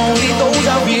 Cause only those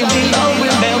I really love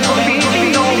will never leave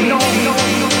me. No, no, no,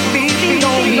 baby,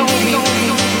 no, no, no,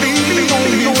 baby, no, no, no, baby, no,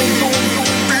 no,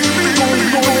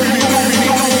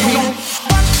 no.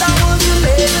 Once I was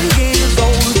 11 years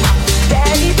old,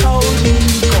 Daddy told me,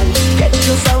 go get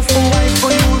yourself a wife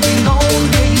or you'll be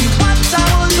lonely. Once I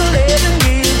was 11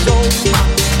 years old,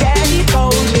 Daddy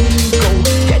told me, go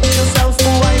get yourself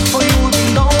a wife or you'll be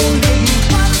lonely.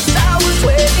 Once I was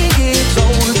 20 years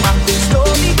old, my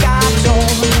story got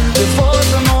told. Before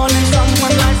the morning sun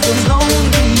when life was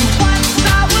lonely. Once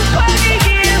I was 20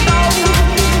 years old,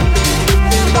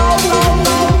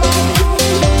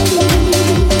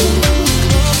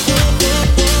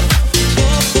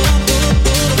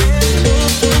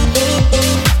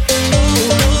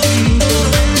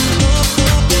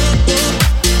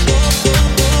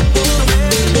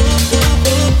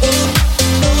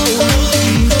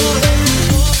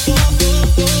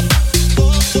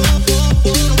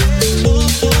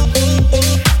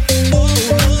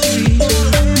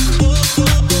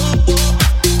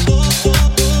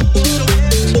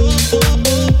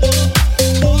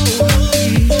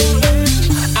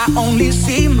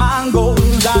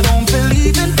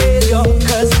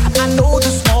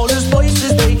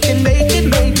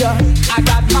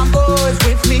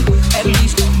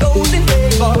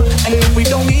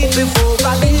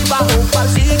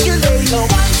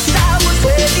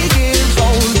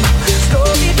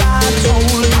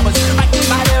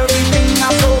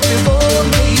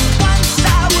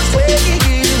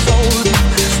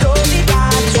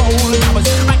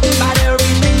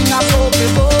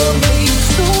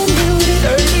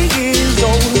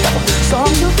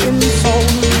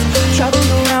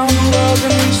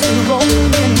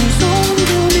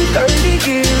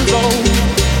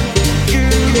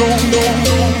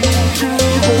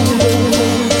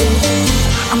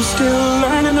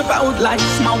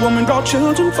 My woman brought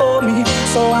children for me,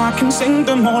 so I can sing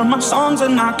them all my songs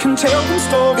and I can tell them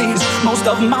stories. Most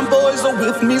of my boys are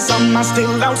with me, some are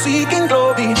still out seeking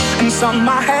glory, and some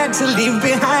I had to leave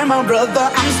behind. My brother,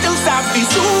 I'm still savvy.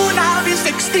 Soon I'll be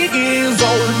 60 years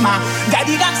old. My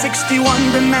daddy got 61.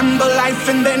 Remember life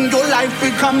and then your life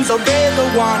becomes a better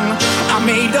one. I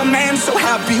made a man so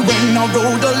happy when I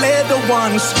wrote a letter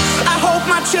once. I hope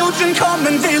my children come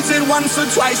and visit once or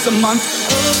twice a month.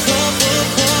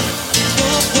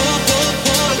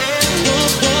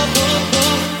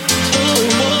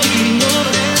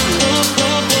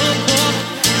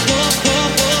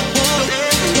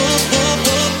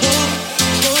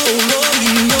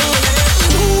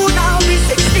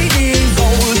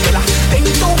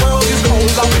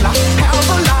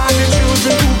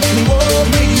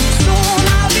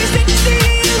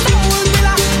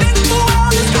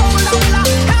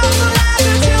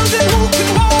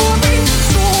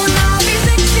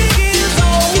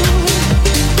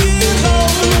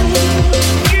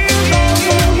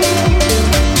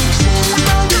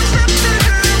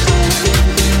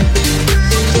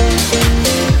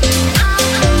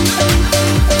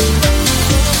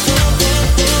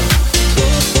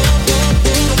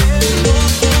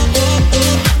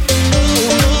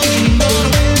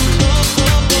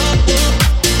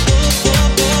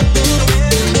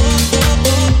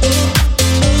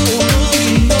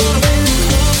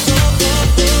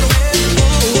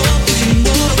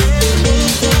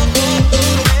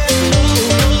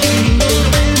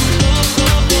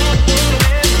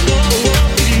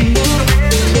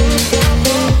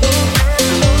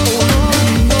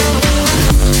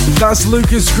 That's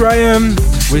Lucas Graham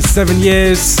with 7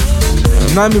 Years.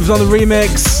 Nine Moves on the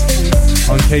remix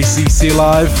on KCC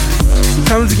Live.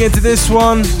 Coming to get to this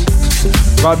one.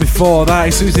 Right before that,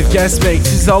 exclusive guest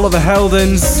mix is Oliver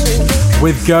Heldens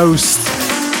with Ghost.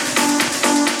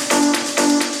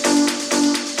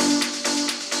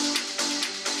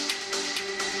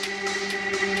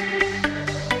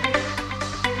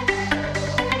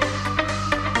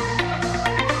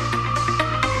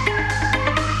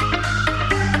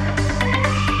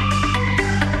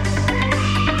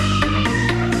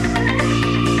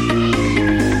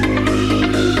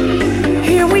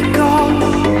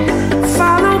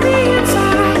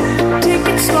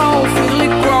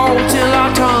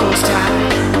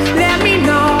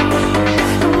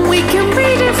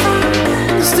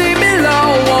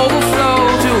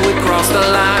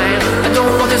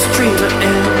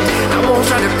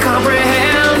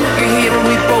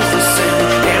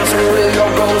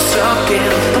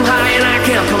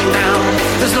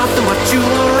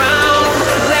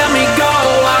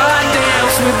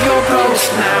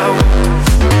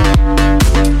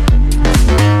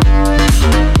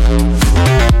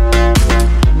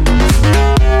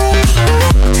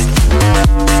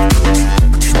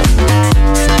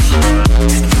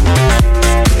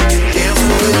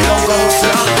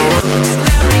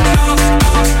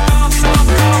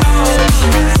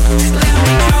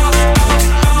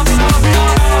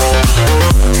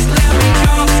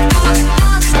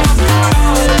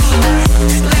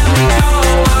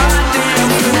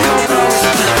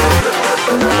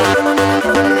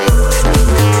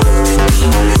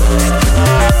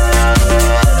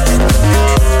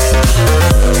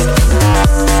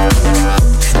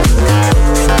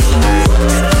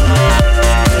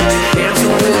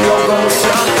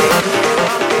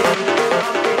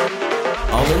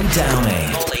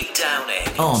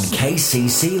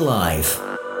 KCC Live.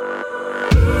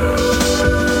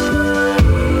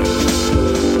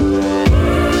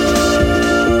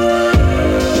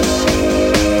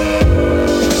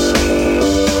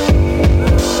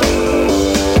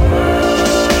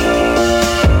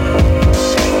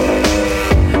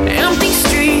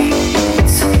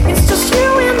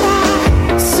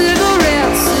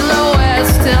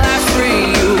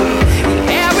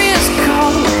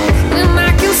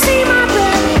 See my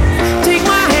bed, take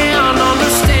my hand,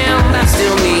 understand that's still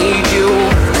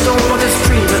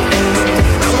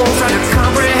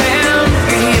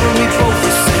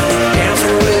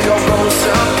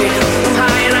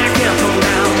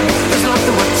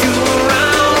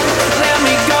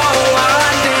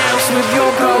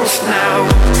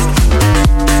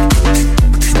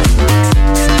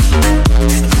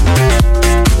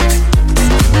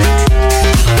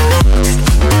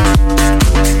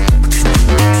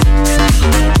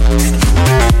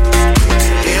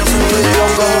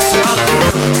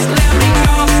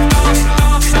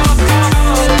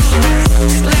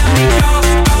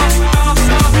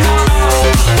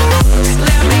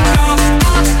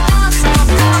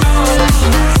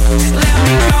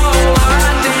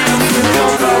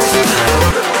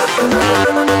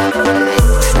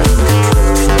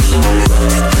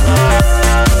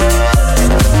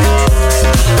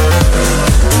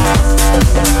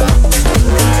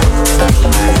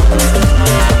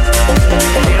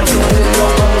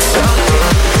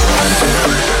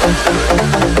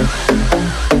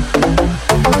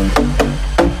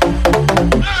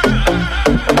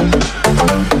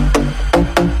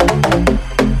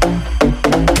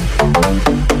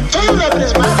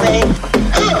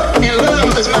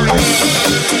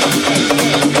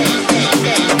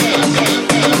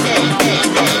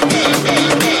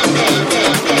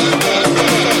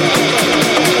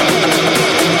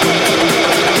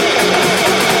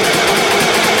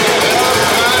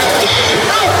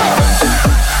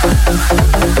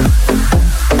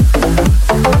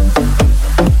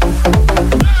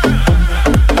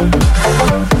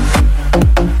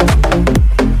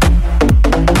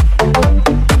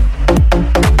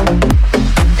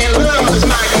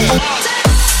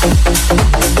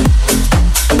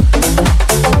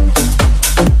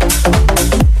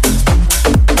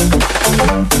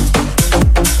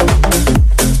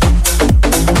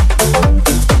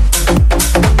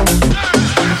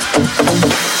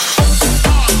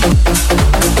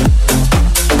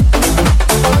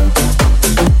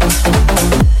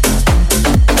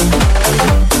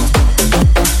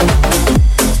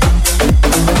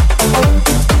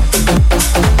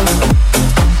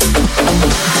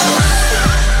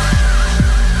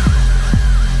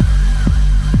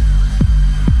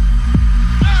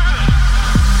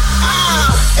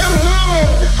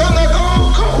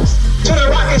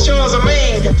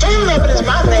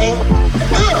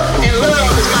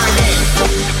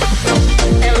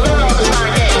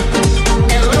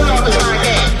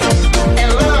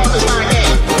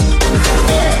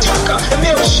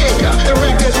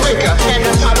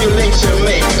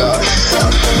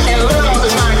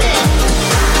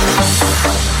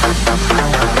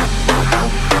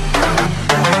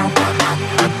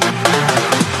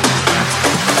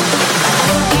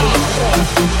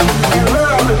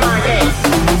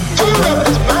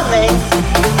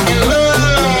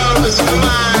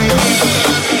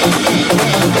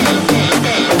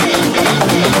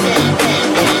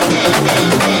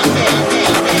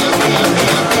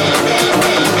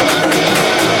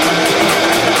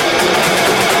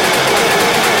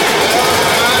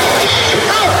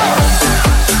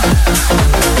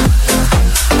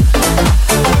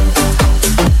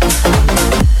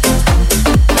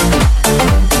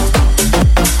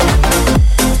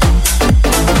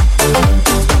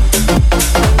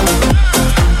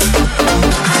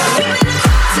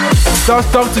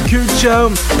That's Dr.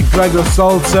 Cucho and Gregor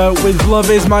Salto with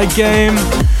Love Is My Game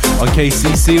on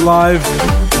KCC Live.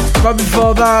 But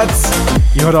before that,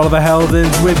 you heard Oliver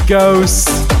Heldens with Ghost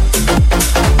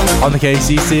on the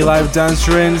KCC Live Dance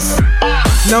Rinse.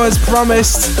 Now, as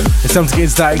promised, it's time to get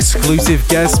into that exclusive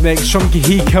guest mix from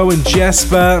Kahiko and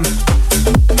Jesper.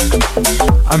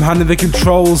 I'm handing the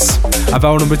controls of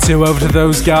our number 2 over to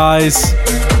those guys.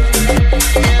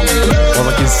 All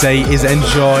I can say is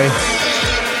enjoy.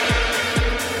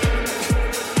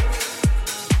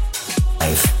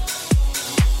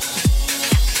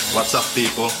 What's up,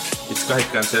 people? It's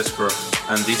Kahiko and Jesper,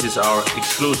 and this is our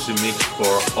exclusive mix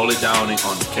for Ollie Downing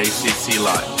on KCC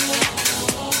Live.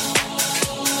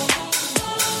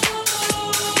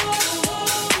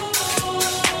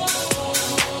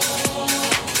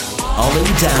 Ollie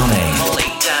Downing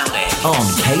on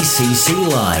KCC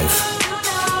Live.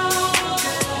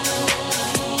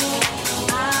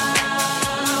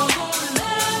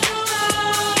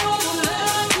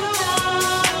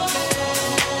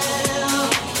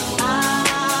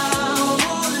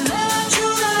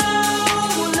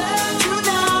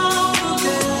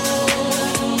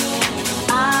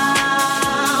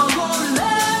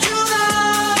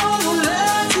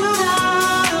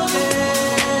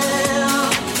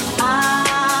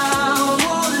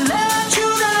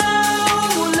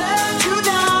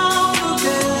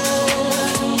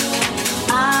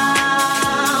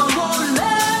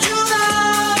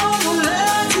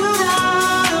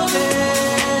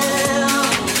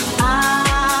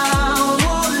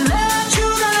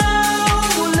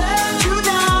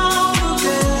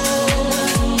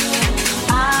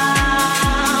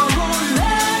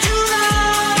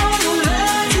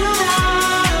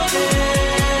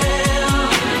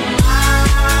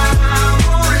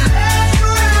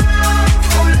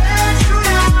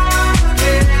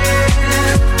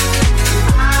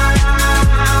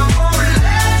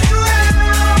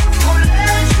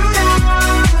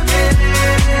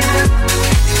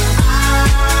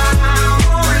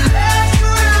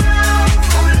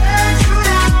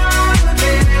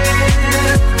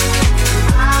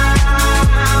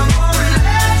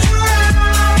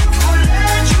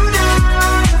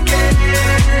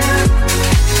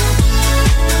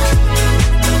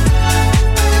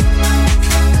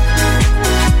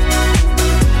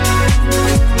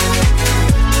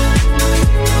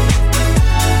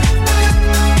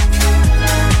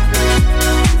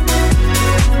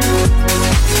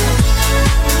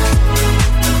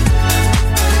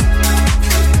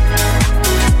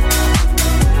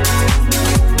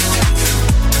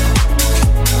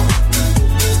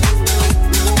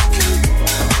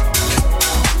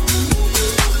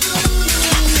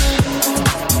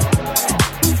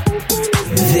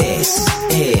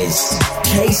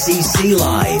 KCC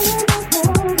Live.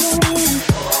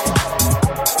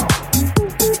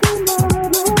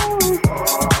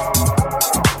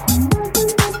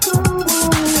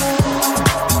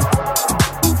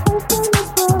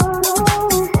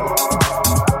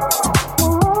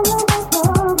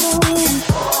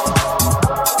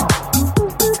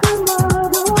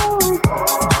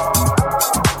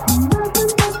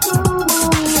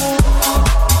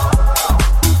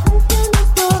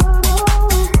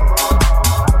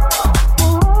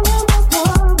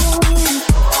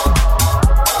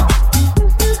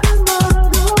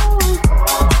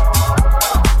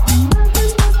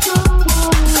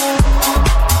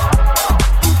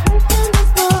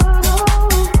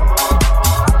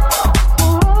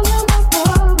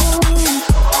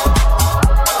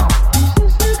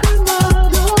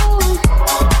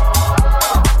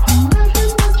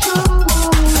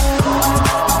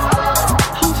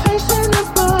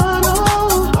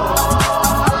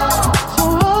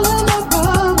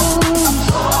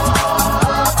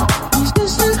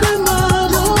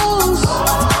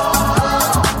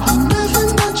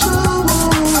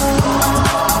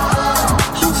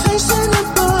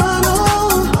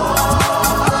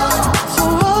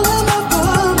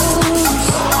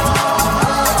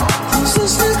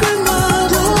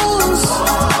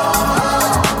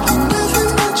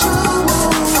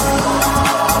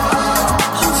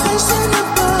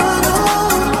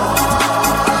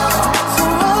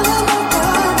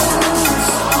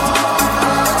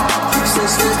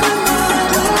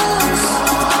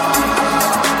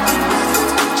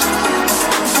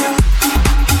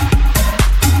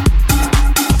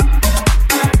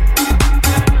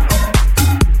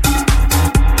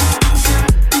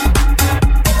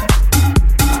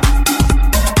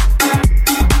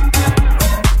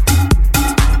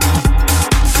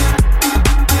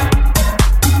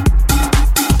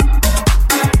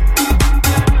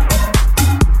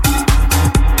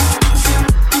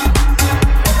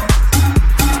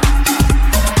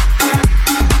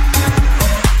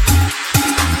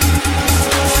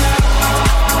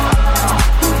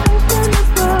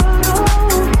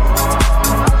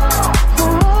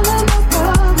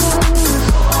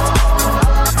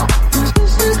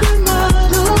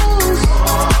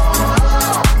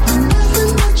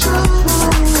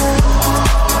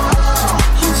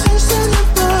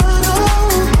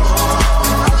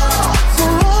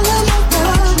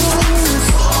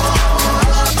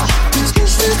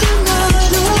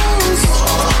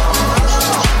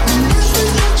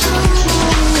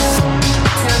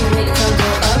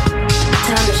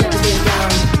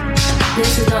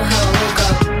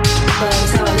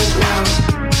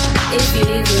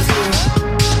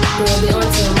 We'll be on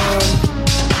till morn.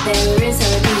 Then we rinse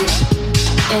and repeat,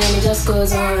 and it just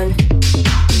goes on.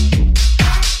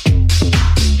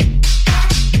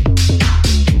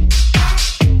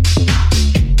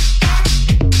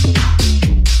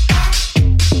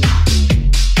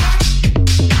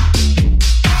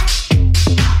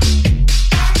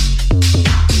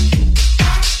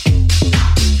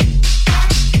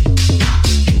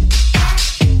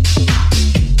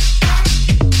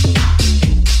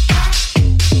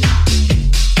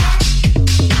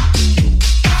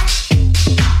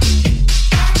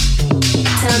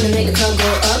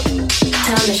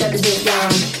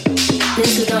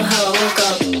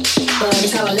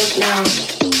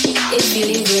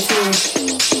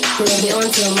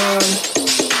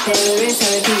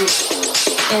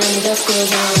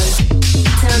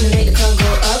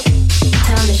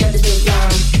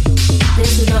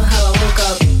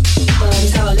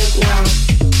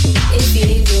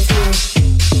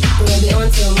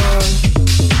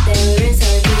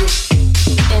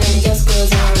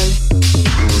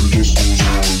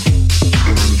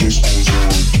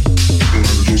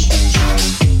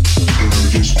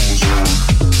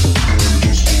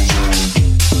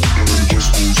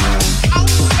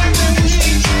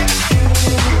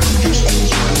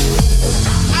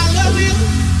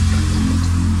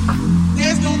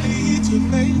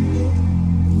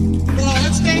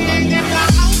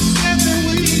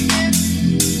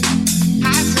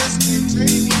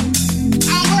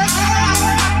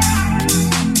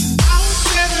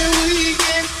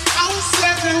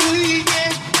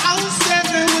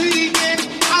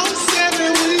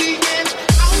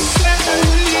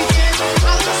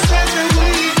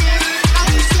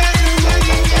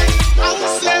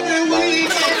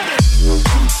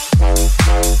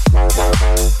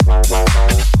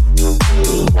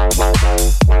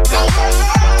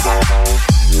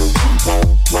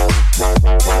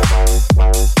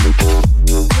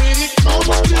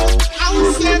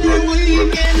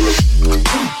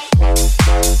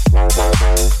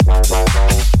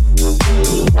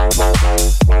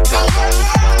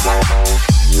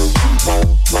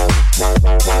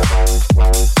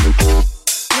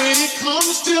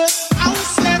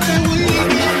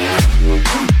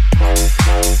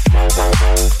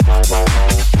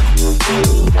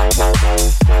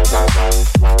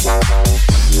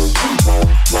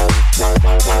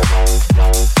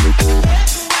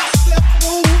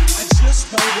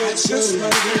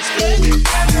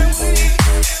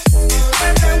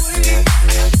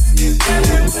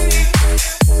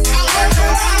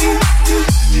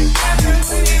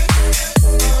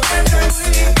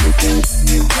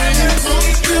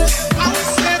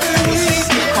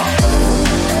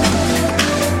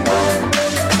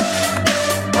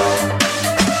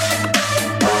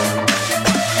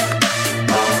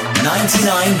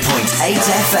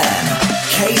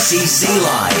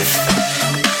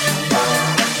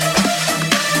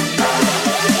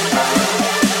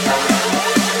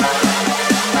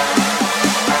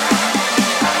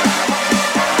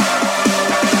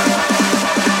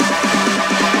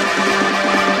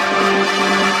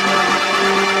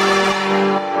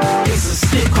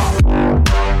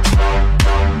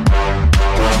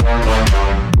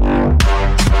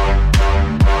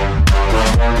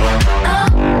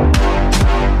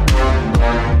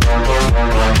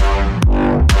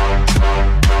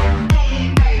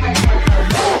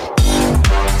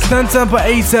 Tempo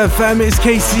 8 FM, it's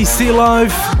KCC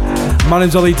Live. My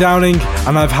name's Ollie Downing,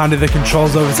 and I've handed the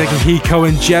controls over to Kahiko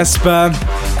and Jesper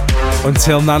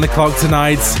until 9 o'clock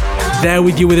tonight. There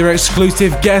with you with your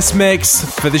exclusive guest mix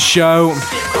for the show.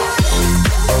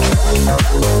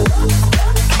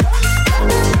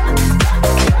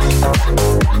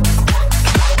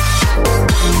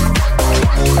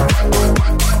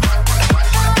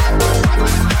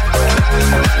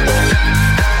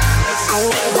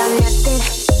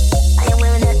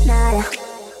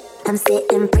 I'm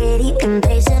sitting pretty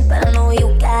impatient, but I know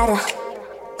you gotta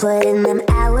put in them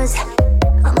hours.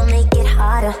 I'ma make it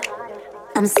harder.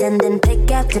 I'm sending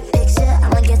pick after picture,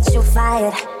 I'ma get you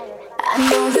fired. I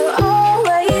know you're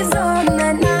always on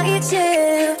that night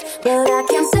shift, but I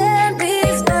can't stand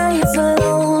these nights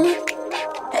alone.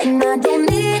 And I don't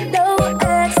need no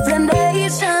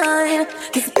explanation,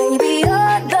 'cause baby,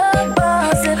 you're the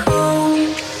boss at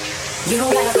home. You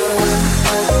don't gotta go to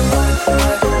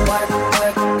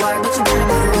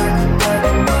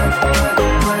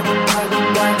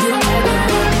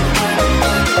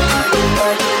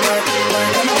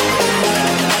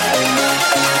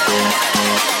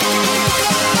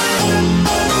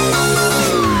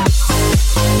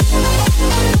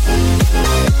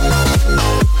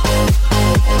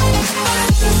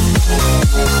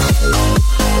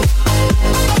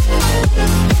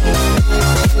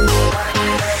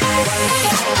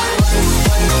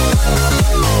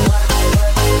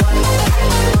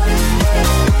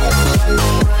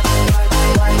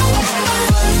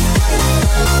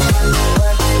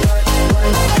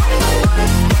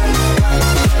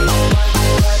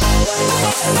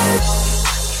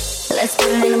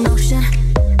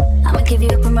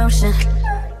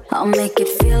make it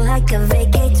feel like a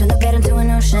vacate, turn the bed into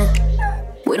an ocean.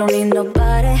 We don't need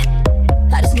nobody,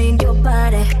 I just need your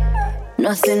body.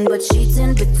 Nothing but sheets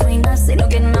in between us, ain't no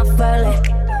getting off early.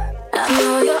 I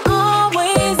know you're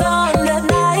always on that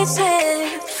night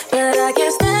shift, but I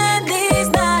can't stand these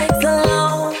nights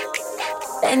alone.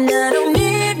 And I don't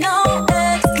need no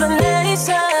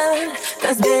explanation,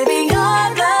 'cause baby you're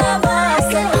the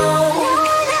boss at home.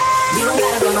 You don't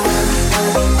gotta go to work,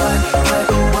 work, work,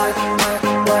 work, work,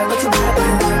 work, but you gotta go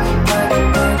to work, work,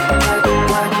 work, work,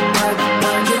 work, work,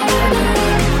 work. You don't gotta go to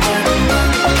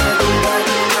work, work,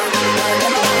 work,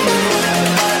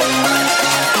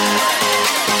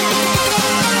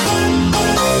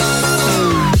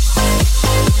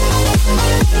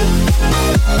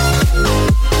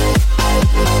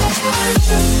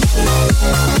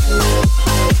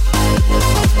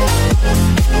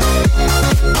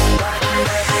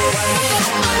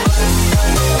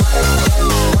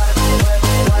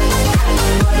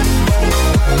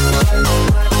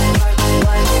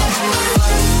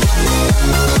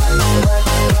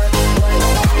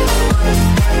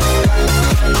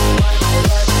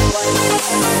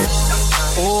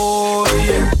 Oh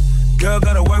yeah, girl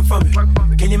gotta work for me.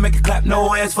 Can you make it clap? No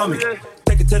hands for me.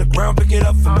 Take it to the ground, pick it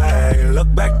up for me.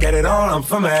 Look back at it all, I'm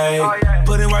for me.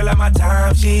 Put it right like my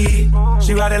time, she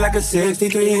ride it like a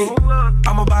 63.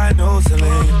 I'ma buy a new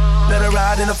Celine. Let her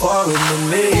ride in the forest with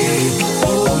me.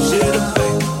 Oh, she the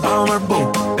fake, I'm her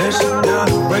boo. And she down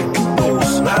to break the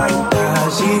rules. Ride or die,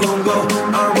 she gon' go.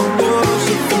 I'm a girl,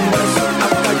 she can mess up. I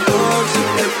got dogs, she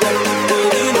can take it.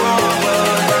 Put it on,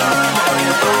 but I'm on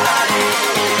your body.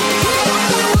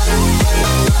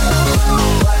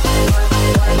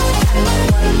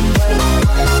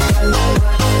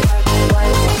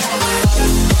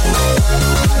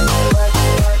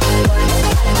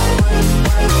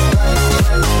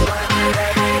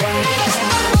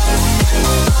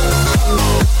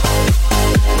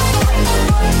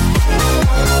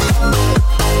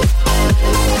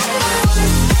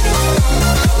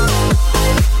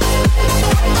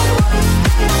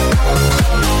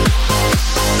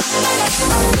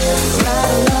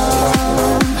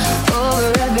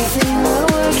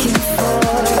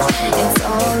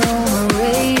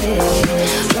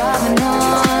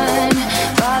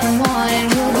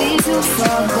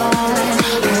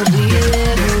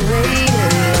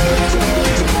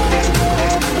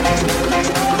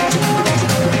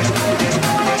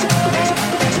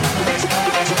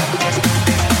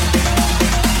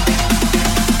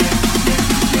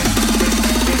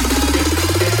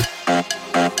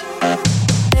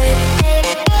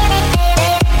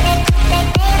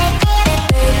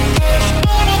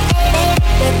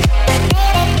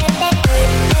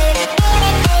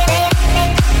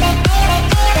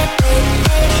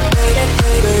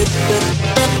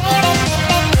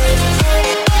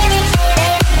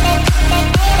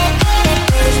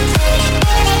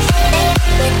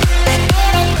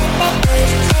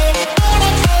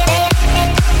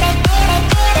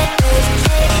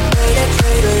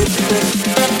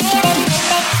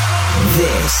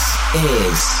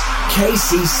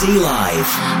 KCC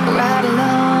Live. Ride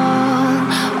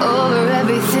along over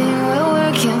everything we're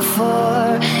working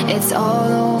for. It's all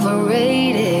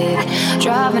overrated.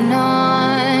 Driving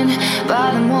on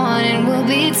by the morning, we'll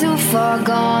be too far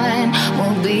gone.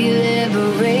 We'll be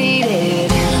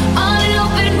liberated. On an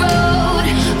open road,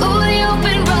 ooh, the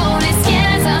open road, it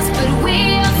scares us, but we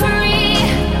are free.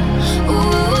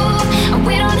 Ooh, and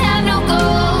we don't have no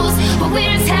goals, but we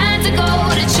just had to go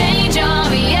to change our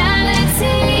reality.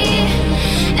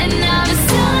 And now the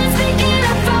sun's waking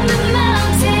up from the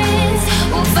mountains.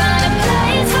 We'll find a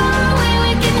place far away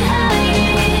we can hide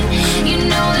it. You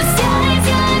know the sky's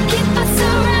gonna keep us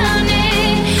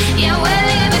surrounded. Yeah, we're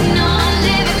living on,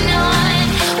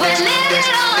 we're living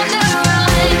on the road.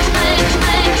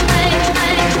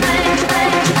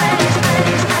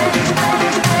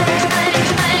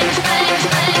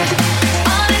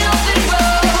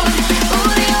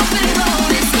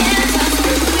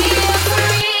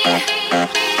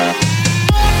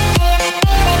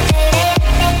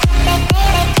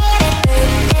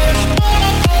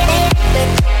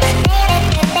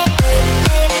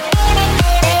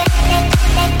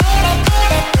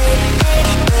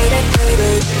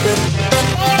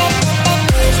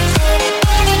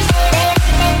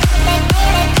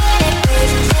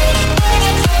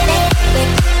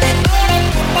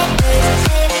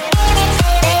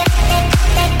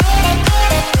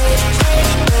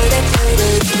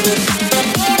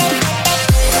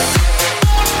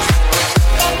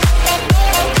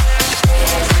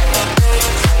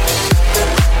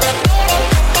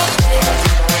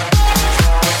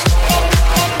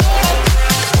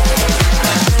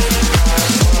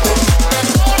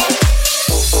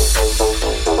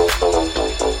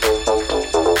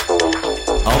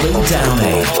 Ollie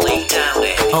Downing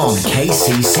on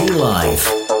KCC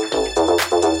Live.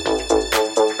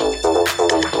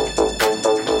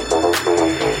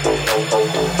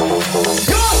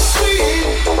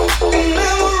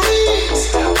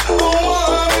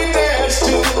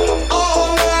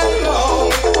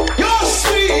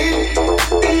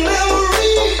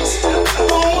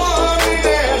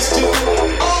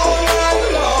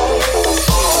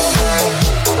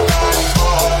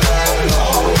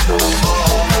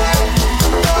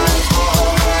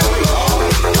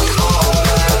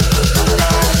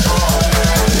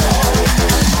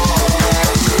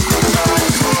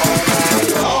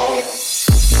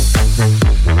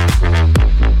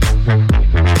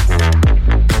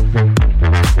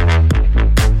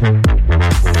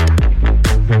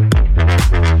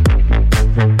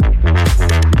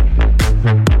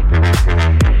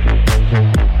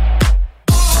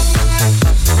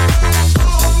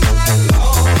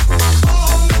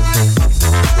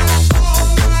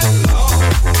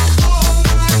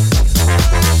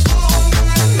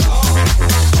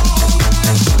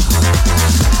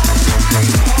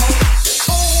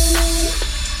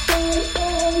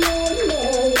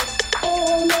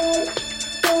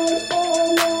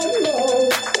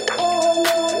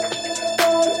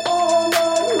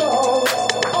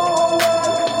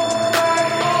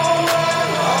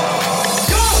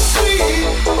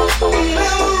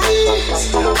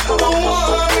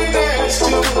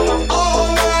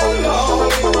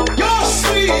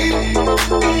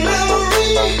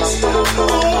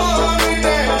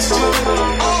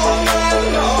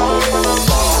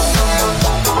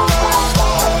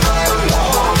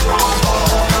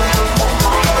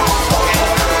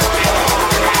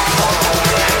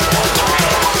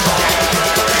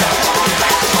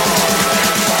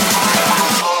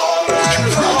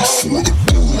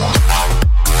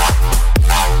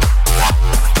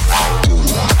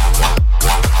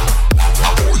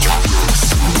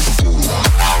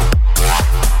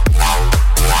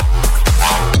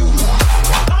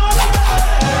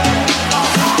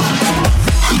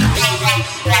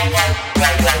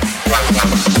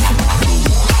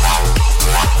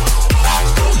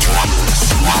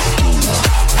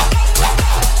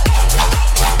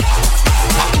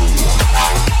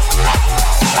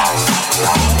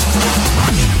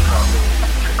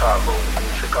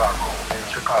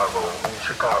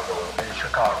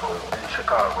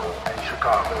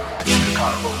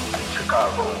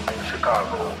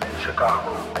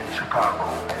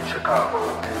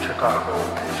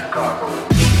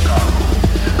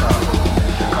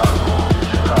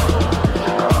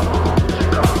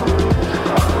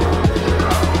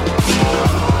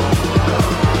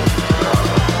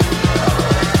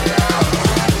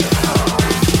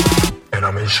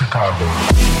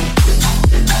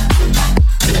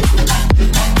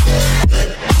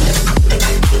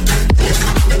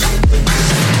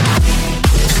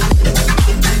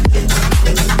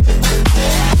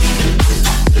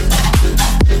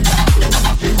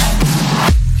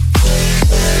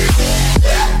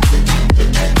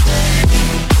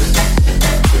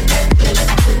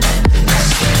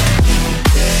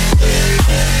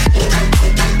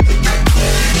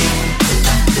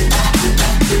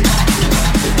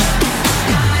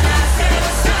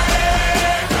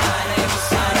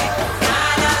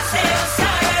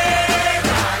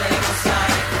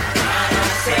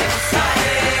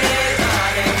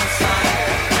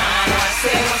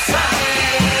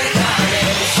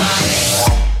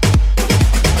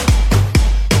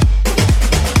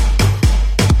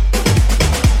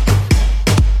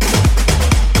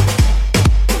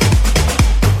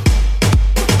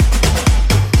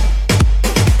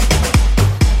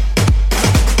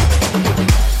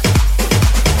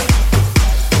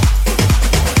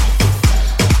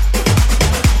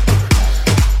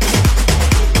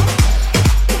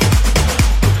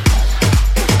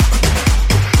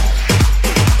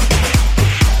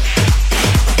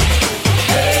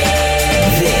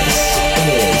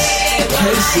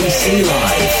 KCC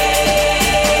Live.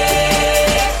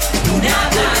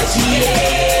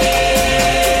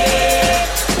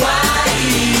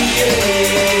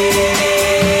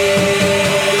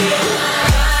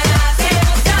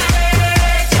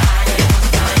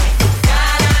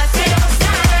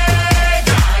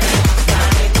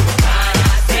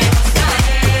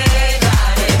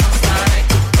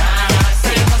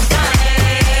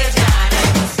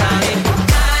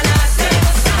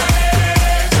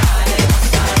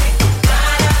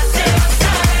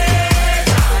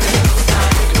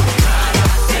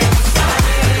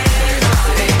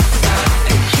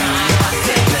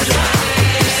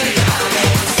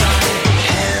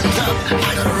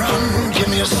 Give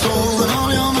me your soul and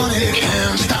all your money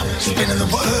can't stop.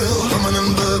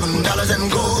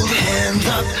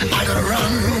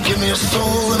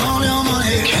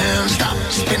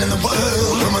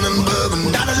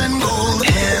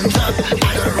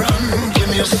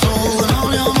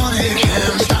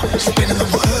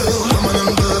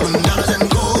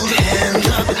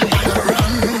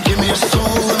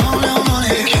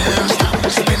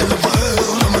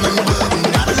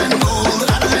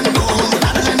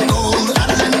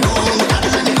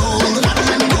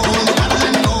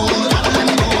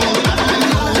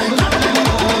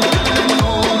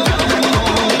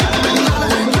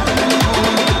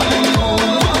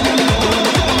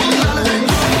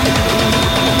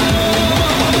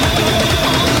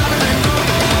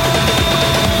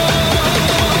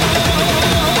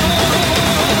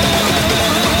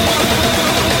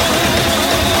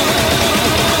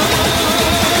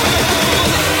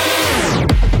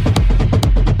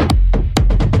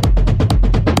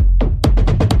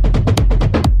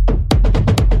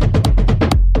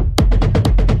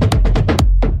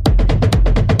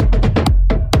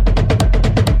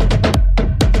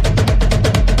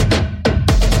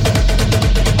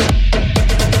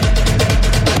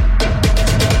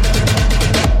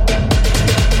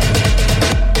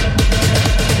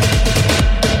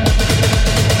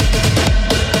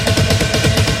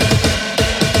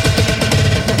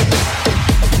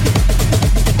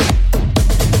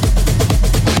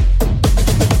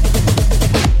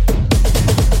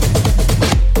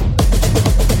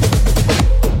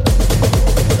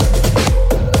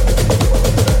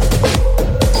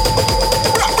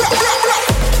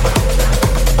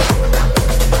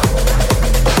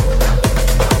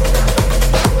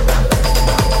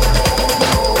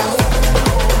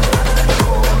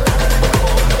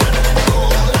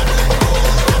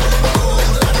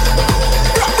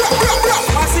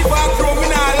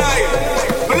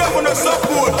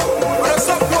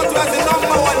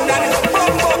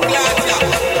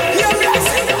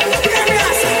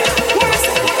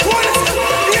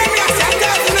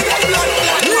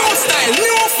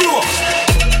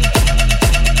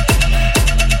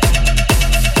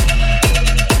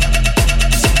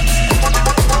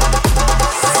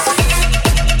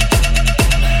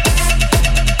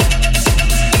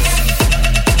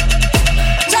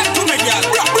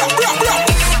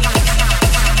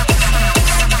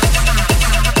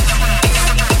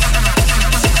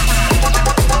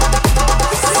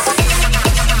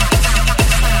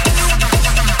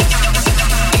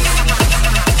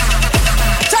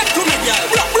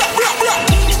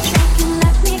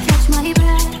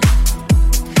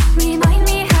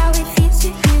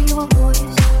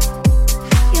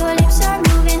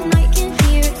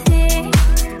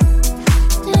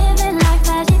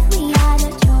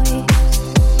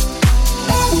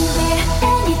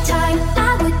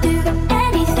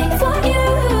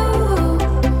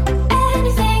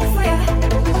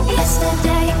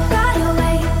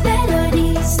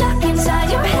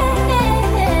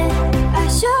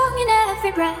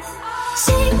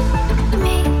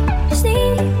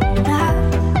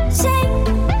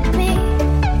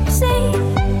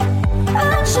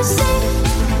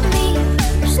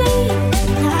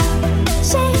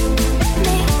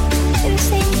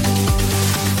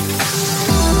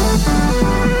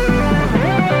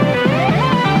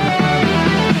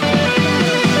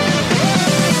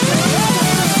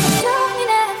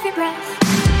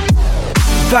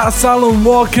 That's Alan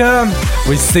Walker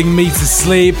with Sing Me to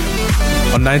Sleep.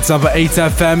 On 97.8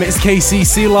 FM, it's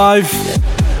KCC Live.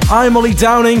 I'm Ollie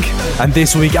Downing, and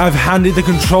this week I've handed the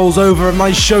controls over at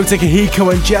my show to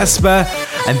Kahiko and Jesper,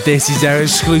 and this is their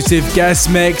exclusive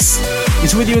guest mix.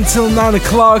 It's with you until 9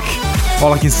 o'clock.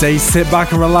 All I can say is sit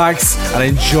back and relax and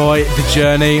enjoy the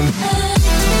journey.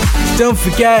 Don't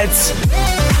forget,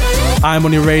 I'm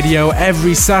on your radio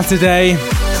every Saturday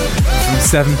from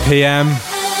 7 p.m.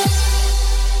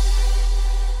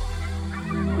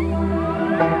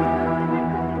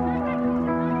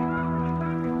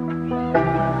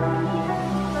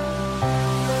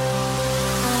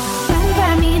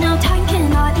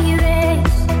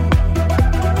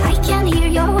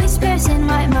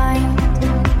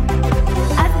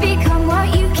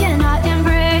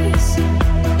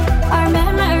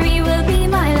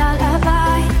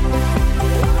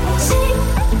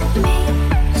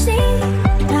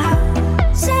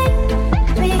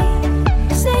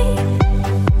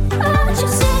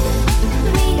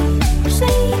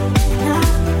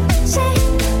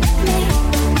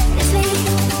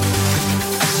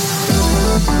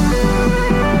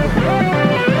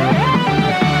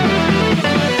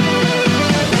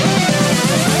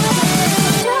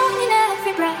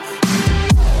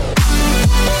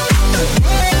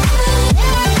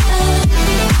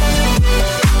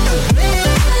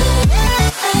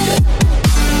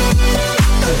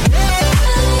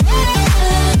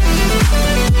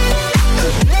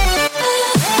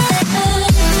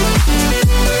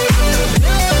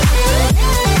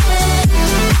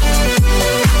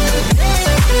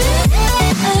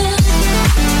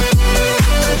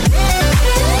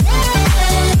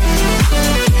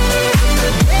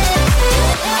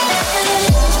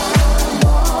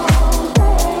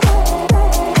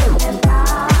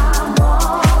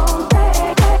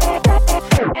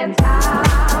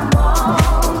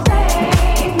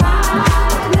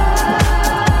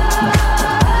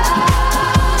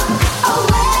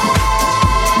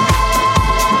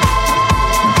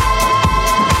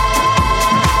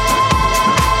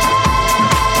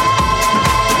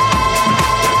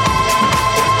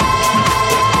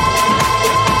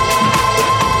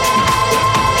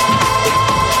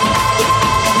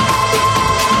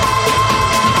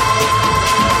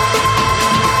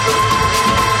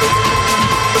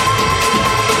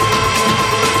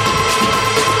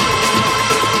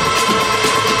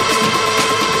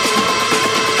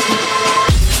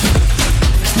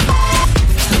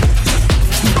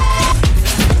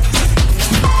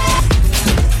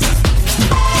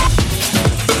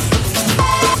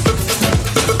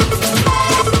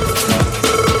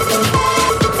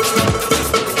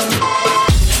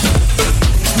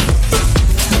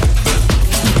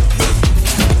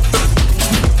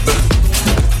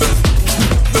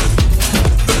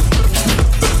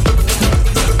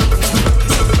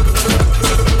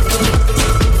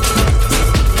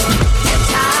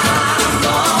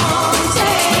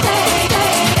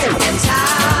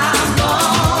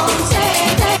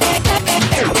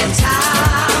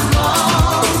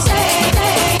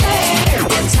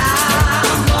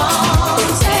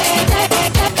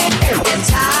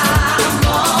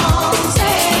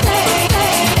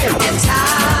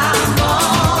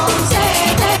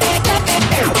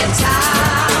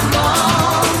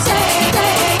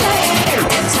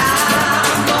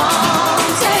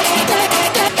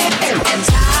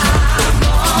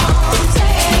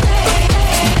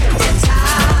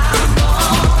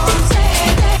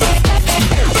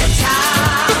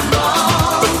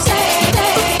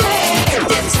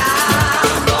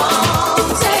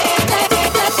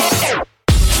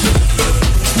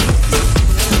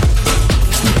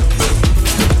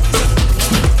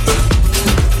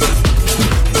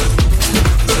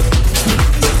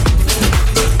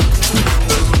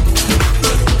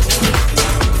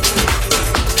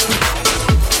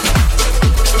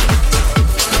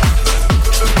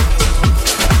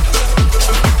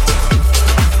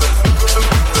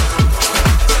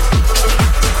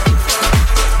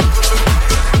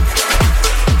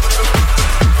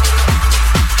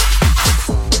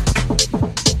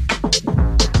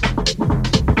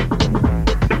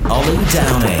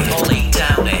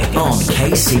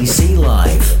 KCC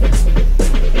Live.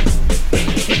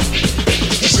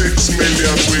 6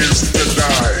 million ways to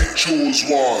die. Choose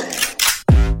one.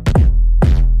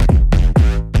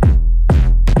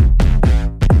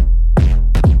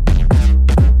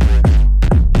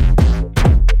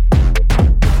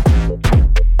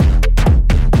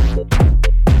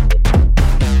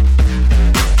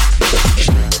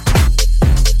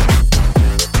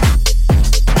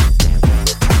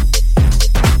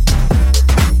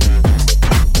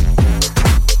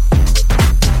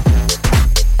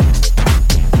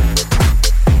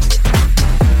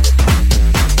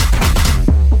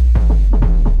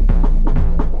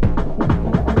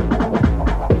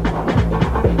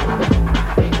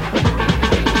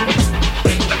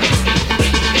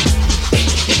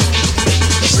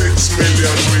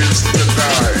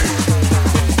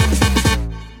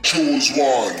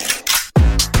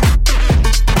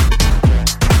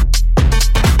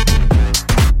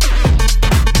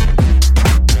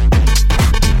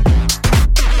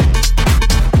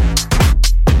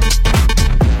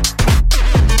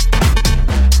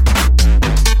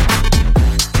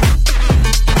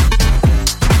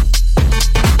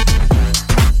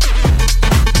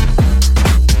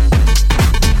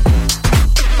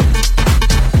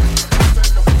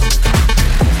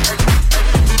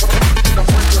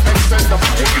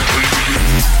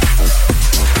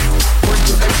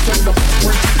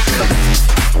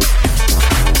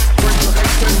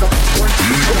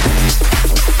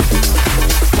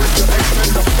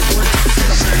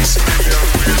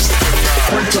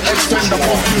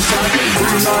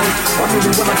 line. I knew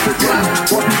it when I kick line.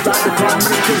 What you like the crime,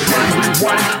 ministers mind,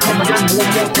 rewind. Come again,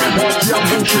 one more time, party and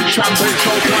bullshit, champagne,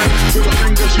 showtime. With the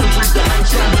fingers, you read the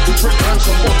handstand. The trick hands,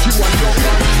 so fuck you and your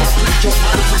man. I reach your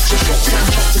hand, reach your shot, can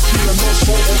chop the killer, no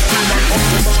soul, or free man, up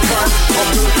in the crime. Up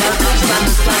to the time,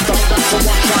 stand up, that's the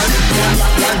one time. One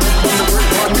like line, on the break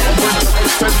line, I'm going to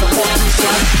extend the fucking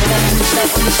side. Come on, please stop,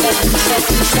 please stop,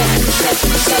 please stop, please stop,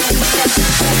 please stop, please stop, please stop.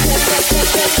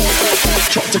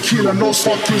 Chop tequila, no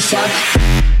spot inside.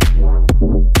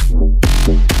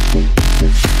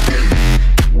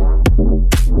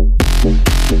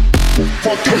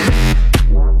 Fuck you.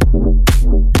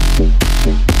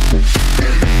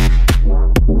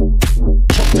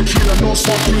 Chop tequila, no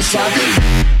spot inside.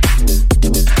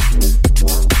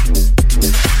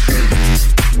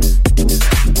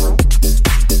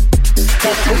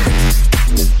 Fuck you.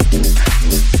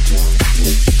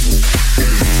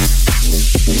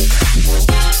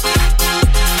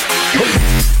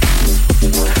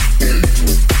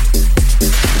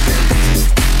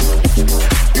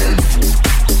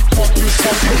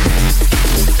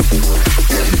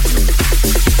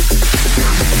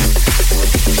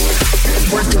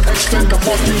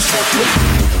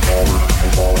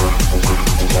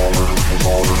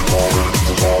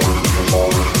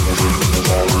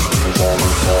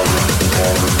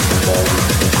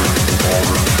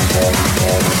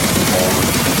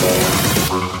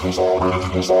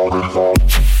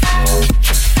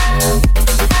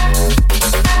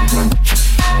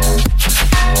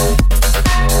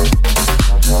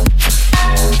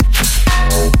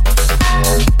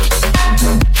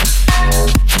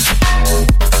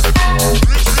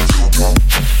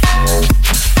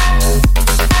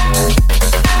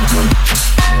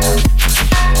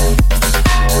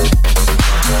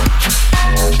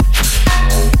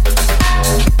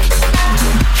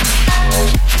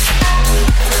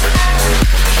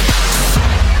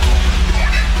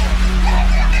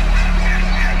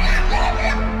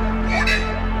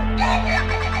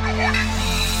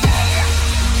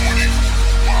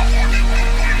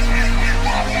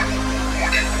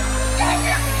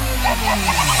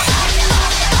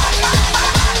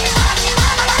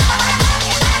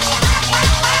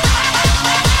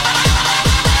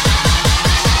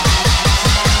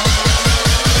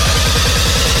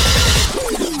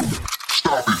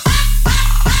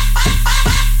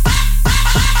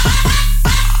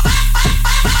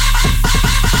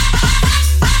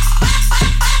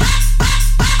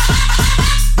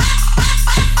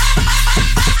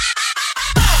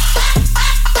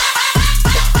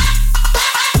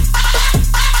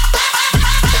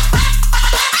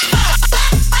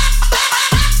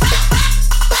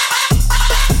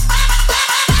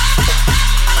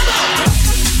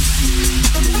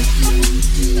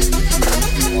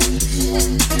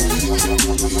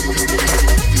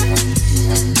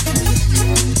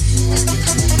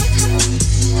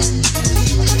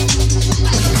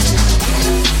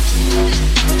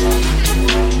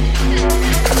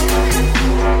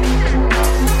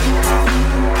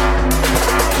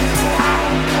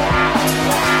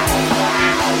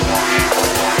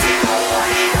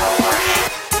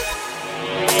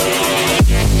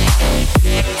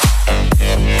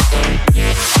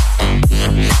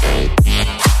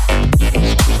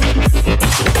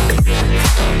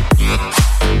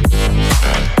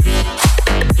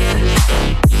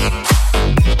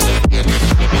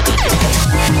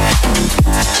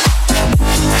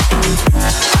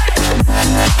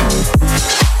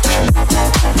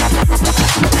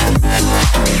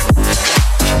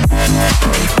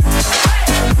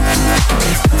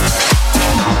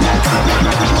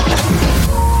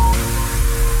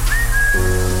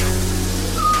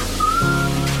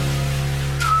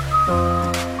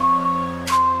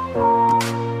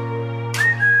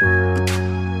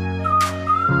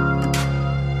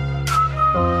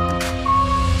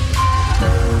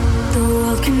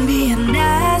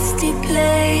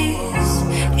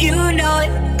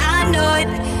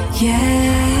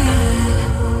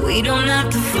 Yeah, we don't have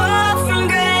to fall from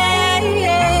grace.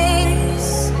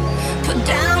 Put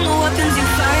down the weapons you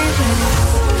fight with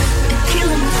and kill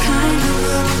them with kindness.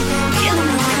 Kill them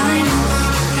with kindness.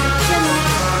 Kill them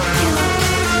with kindness.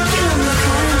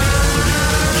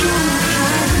 Kill them with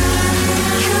kindness.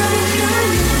 Kill them with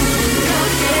kindness.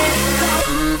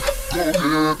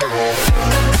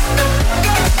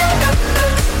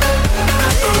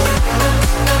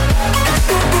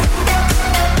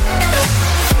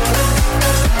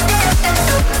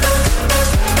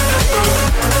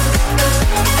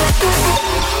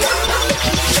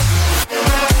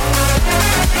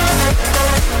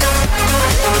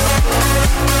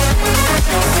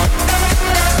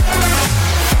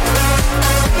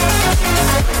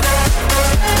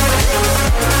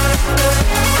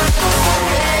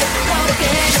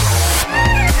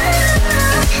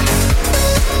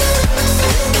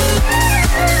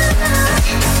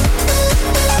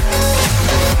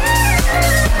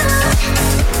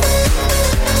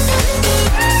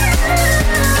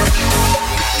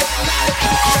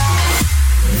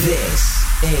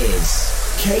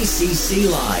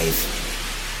 KCC Live.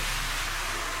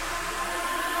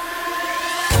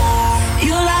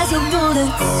 Your eyes are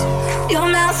bullets, your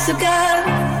mouth's a gun,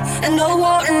 and no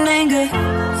war and anger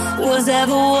was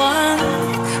ever won.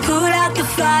 Put out the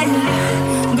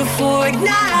fire before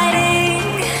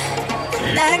igniting.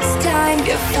 Next time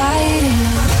you're fighting,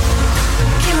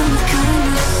 kill 'em with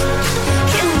kindness,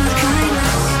 kill 'em with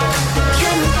kindness,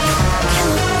 kill 'em,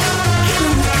 kill 'em, kill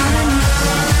 'em with kindness,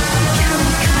 kill 'em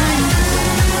with kindness,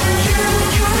 kill 'em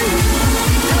with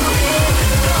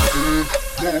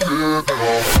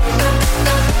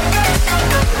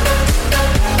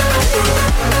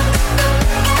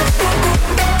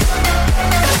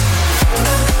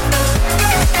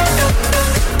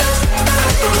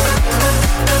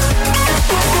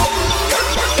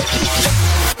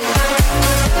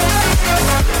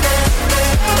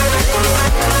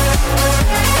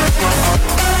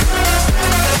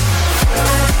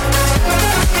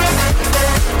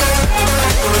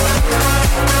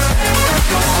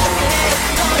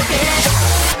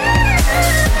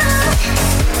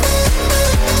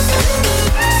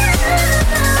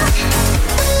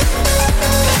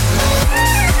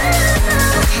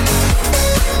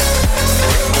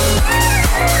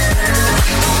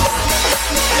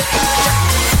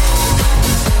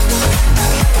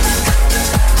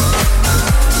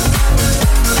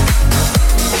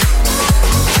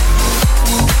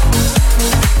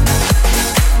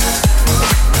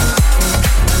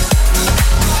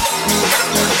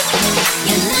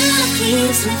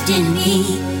lifting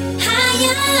me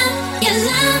higher. Your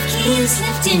love keeps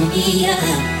lifting me up.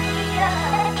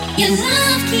 Your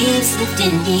love keeps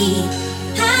lifting me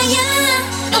higher.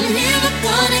 I'm never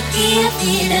gonna give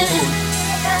it up.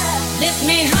 Lift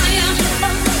me higher,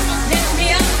 lift me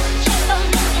up,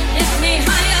 lift me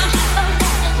higher,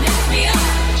 lift me up,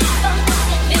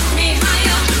 lift me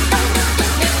higher,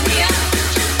 lift me up,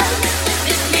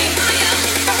 lift me higher,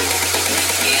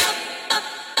 lift me up.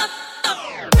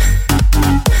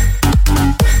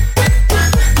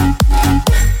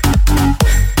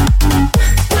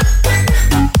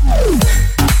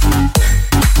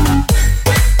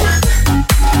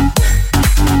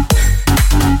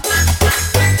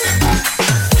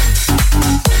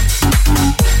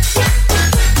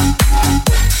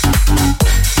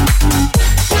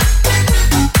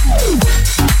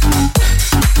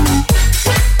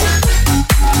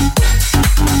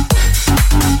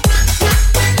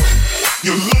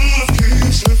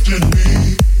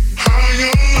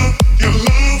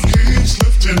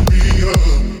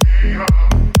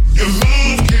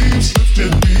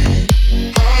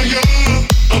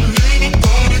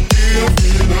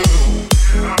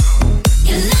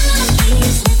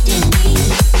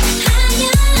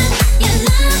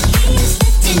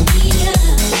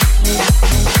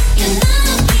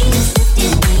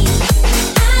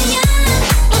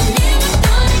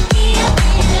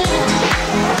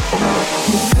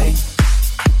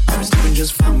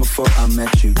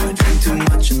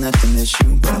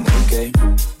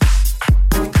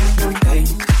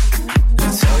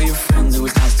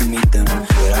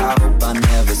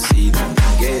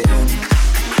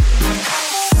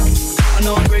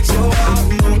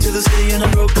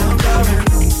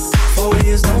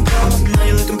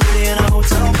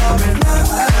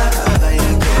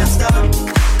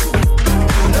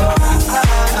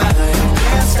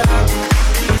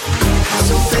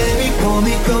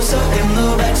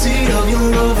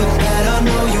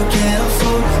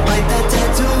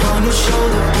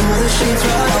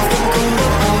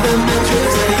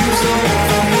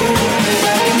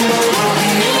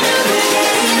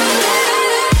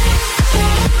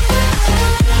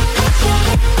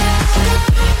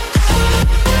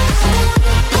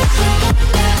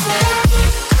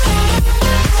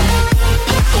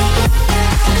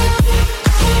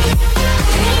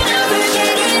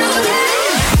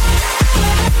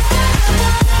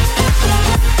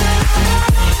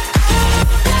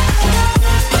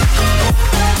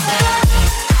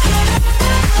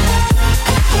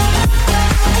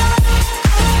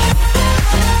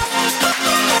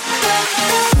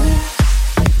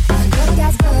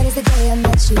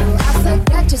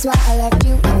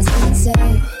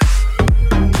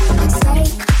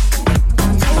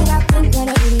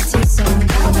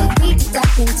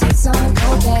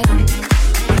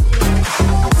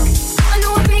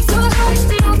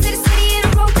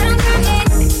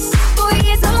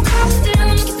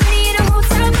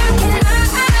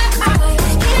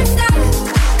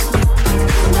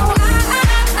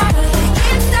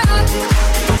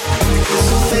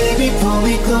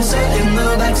 closer in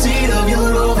the backseat of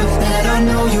your Rover that I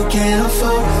know you can't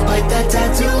afford. Wipe that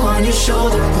tattoo on your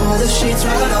shoulder, pull the sheets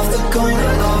right off the corner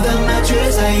of the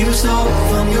mattress that you stole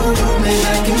from your roommate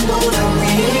back in Boulder.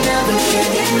 We ain't never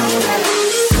getting older.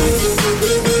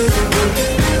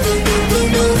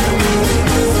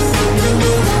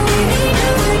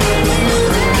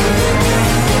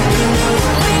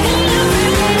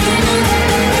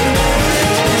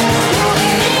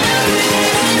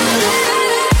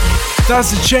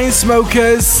 That's the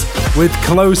Chainsmokers with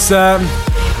Closer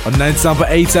on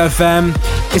 9.8 FM.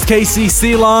 It's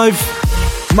KCC Live.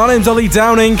 My name's Ollie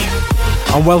Downing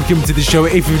and welcome to the show.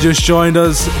 If you've just joined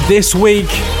us this week,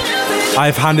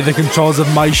 I've handed the controls of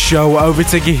my show over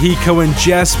to Kahiko and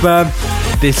Jesper.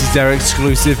 This is their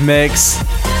exclusive mix.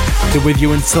 They're with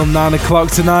you until 9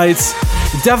 o'clock tonight.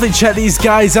 Definitely check these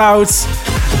guys out.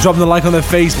 Drop them a like on their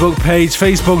Facebook page,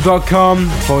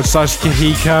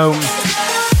 facebook.com/Kahiko.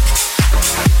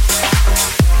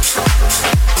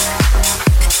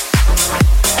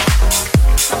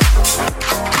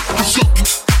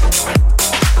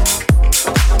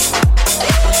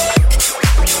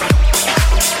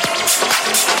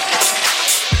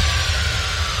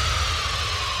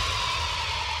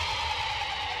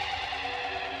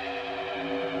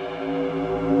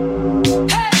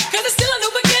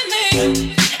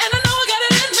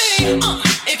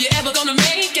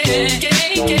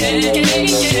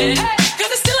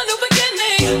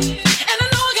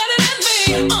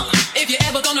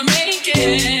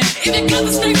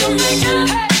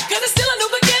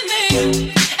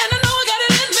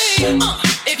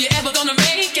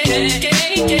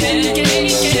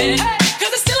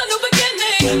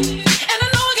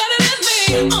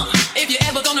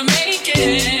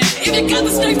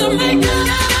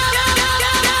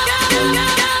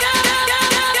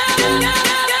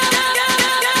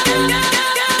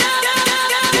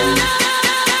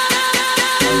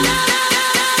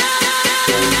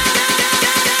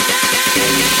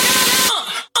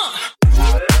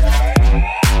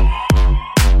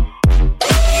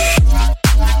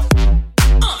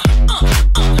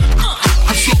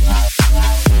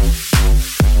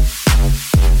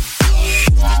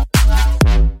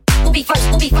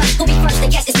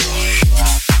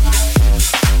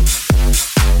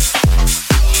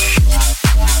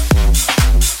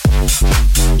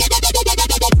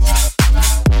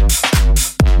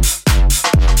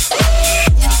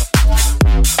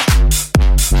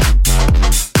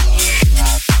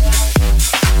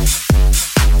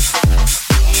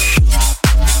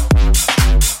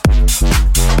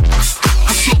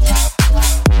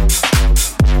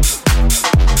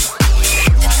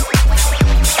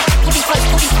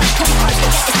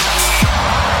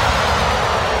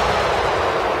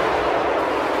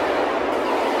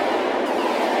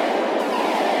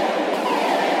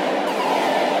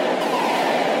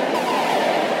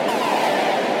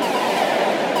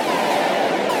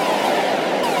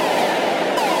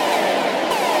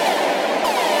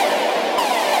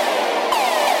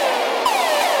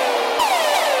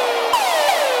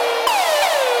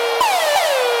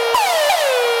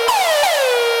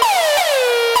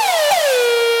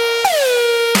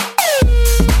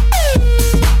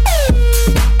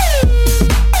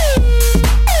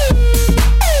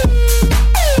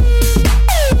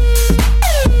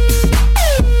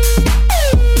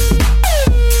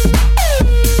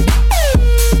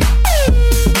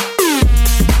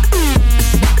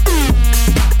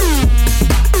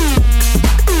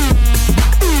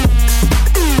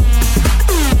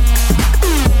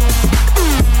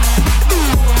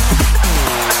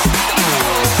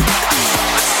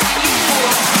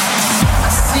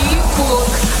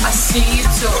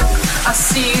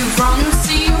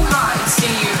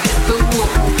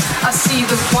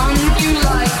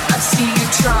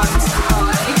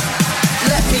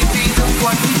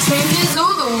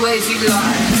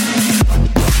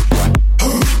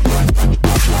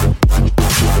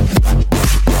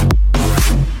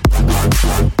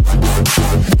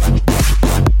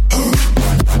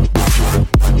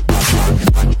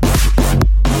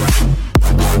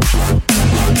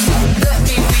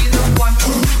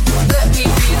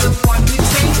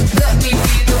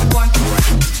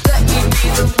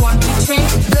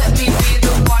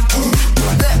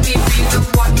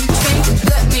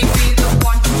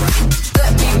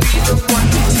 One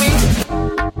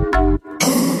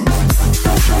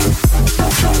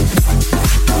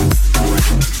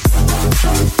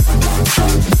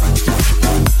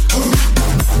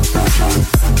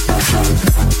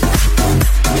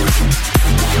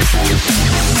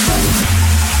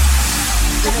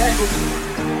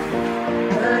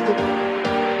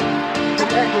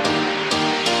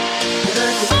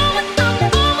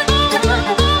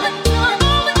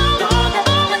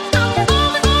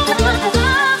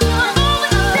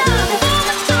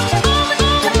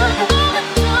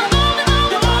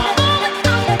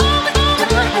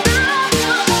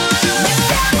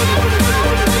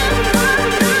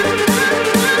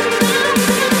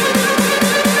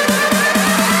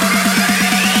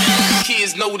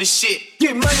shit.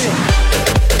 Get money.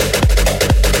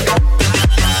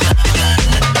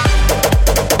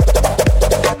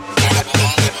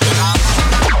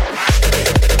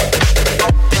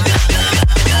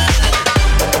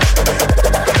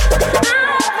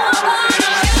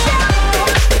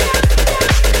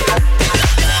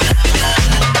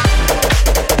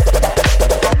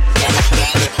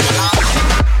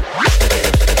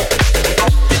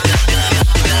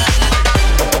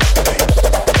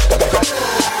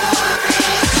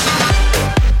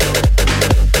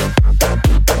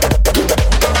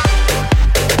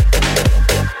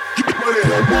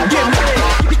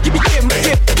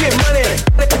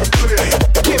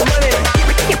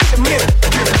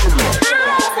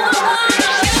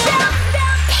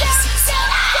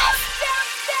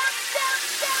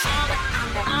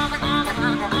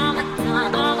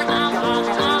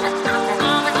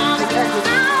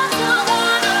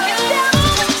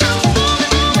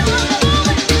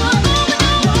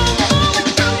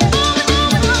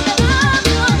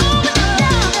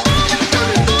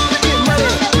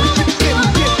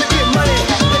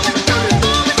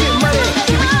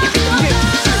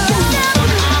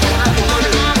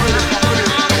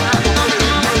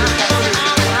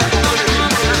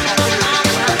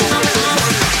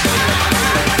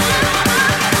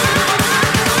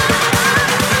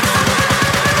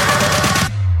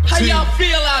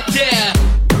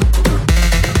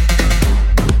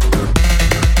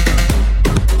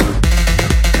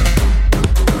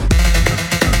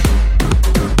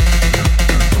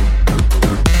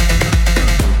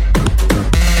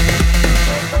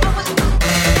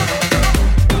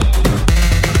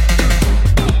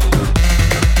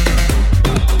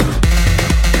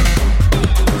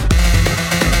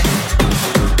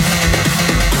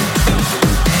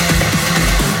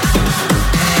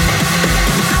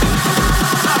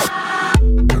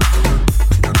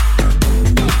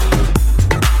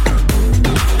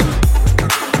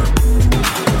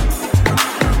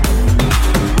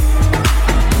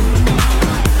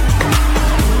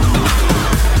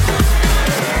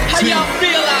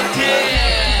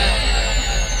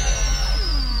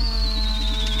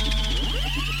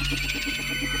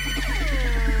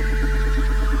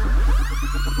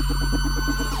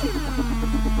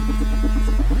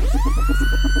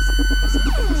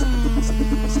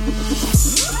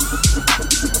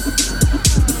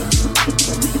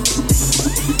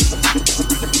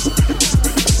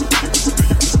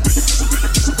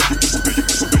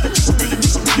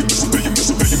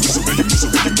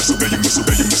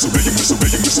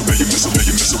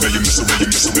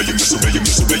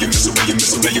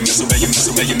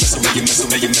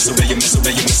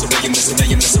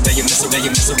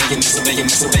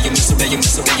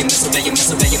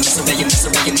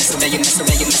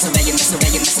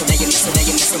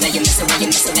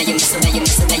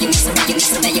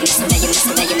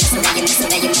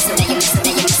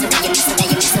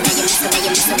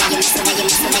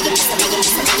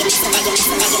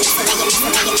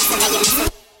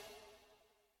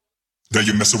 Now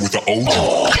you're messing with the old.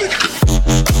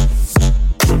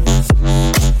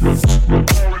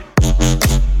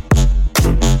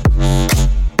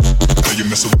 Now you're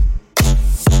messing.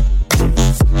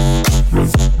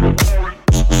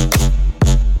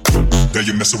 Now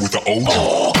you're messing with the old.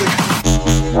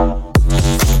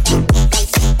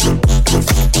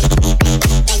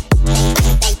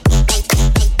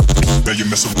 Now you're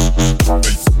messing.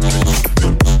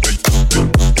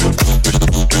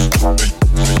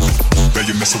 Now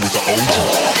you're messing with the old.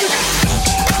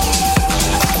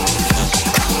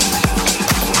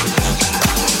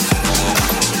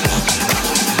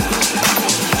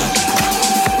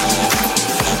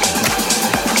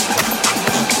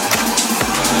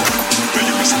 Now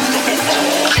you're messing with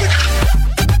the old.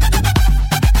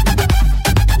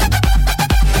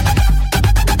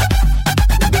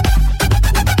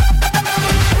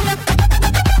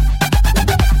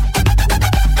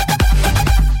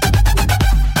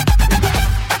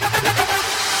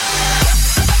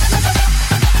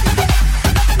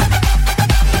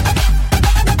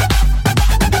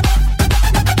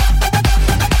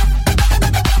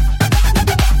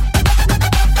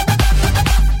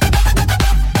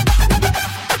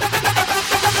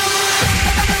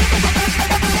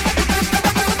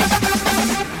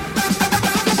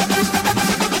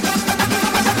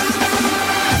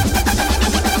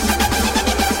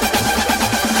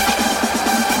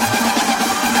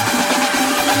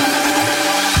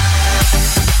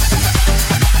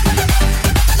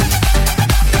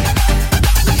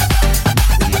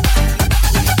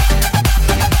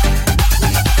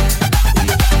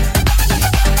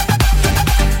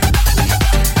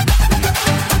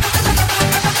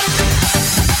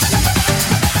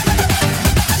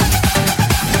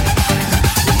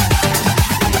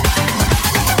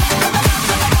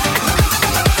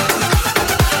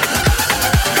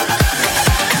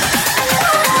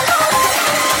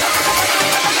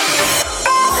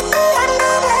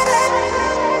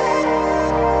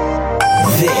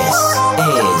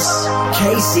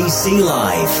 KCC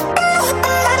Live.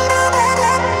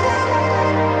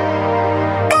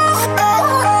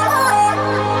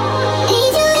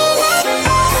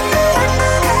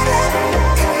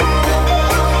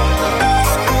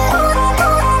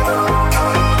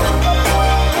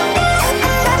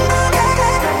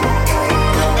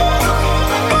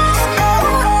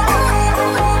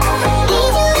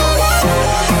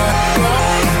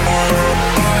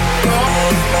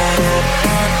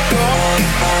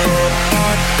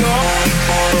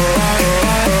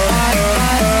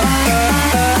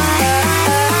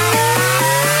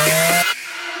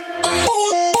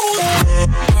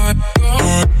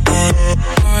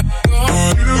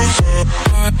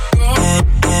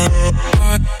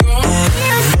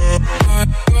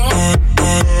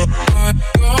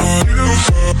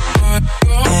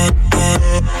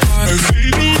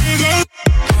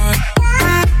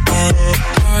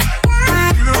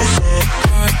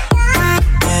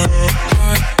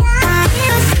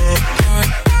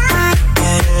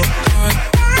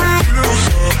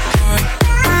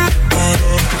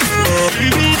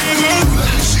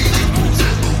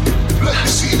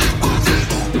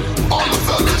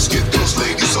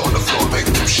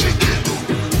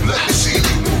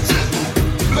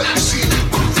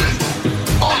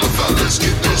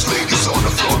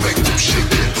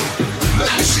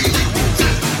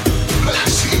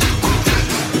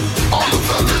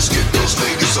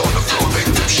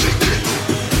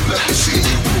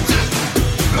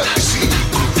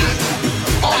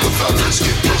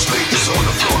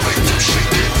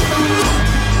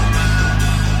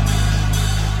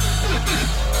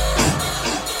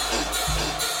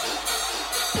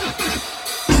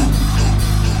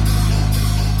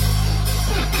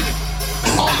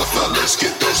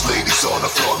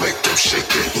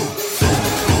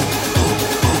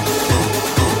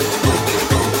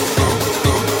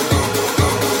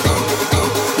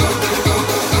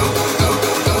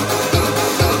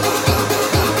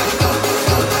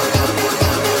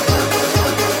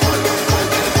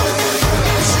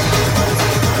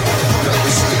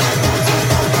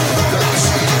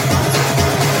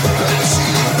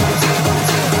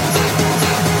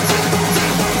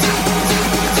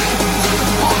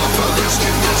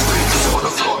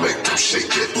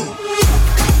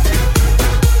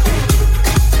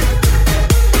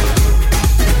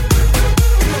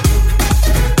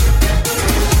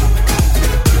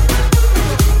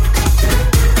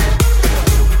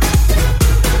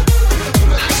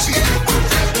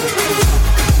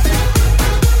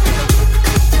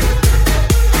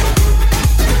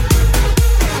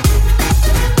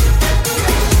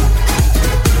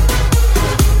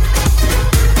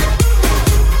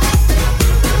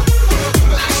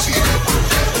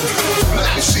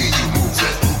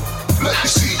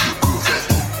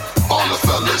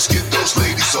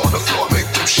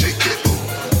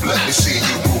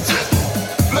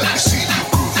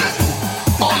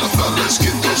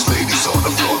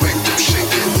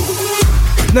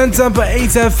 Tampa 8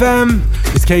 FM,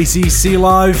 it's KCC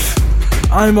Live.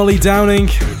 I'm Ollie Downing,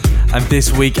 and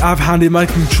this week I've handed my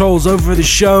controls over the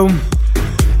show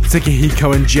to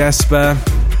Kahiko and Jesper.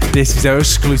 This is our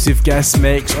exclusive guest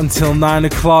mix until 9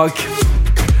 o'clock.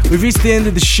 We've reached the end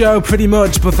of the show pretty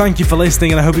much, but thank you for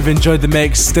listening and I hope you've enjoyed the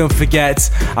mix. Don't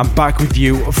forget, I'm back with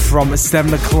you from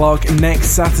 7 o'clock next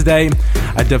Saturday.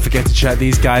 And don't forget to check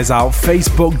these guys out,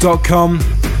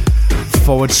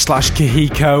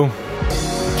 facebook.com/Kahiko.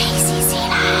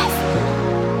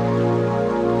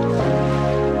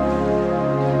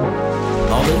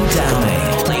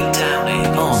 Ollie Downing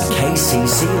on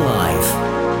KCC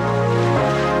Live.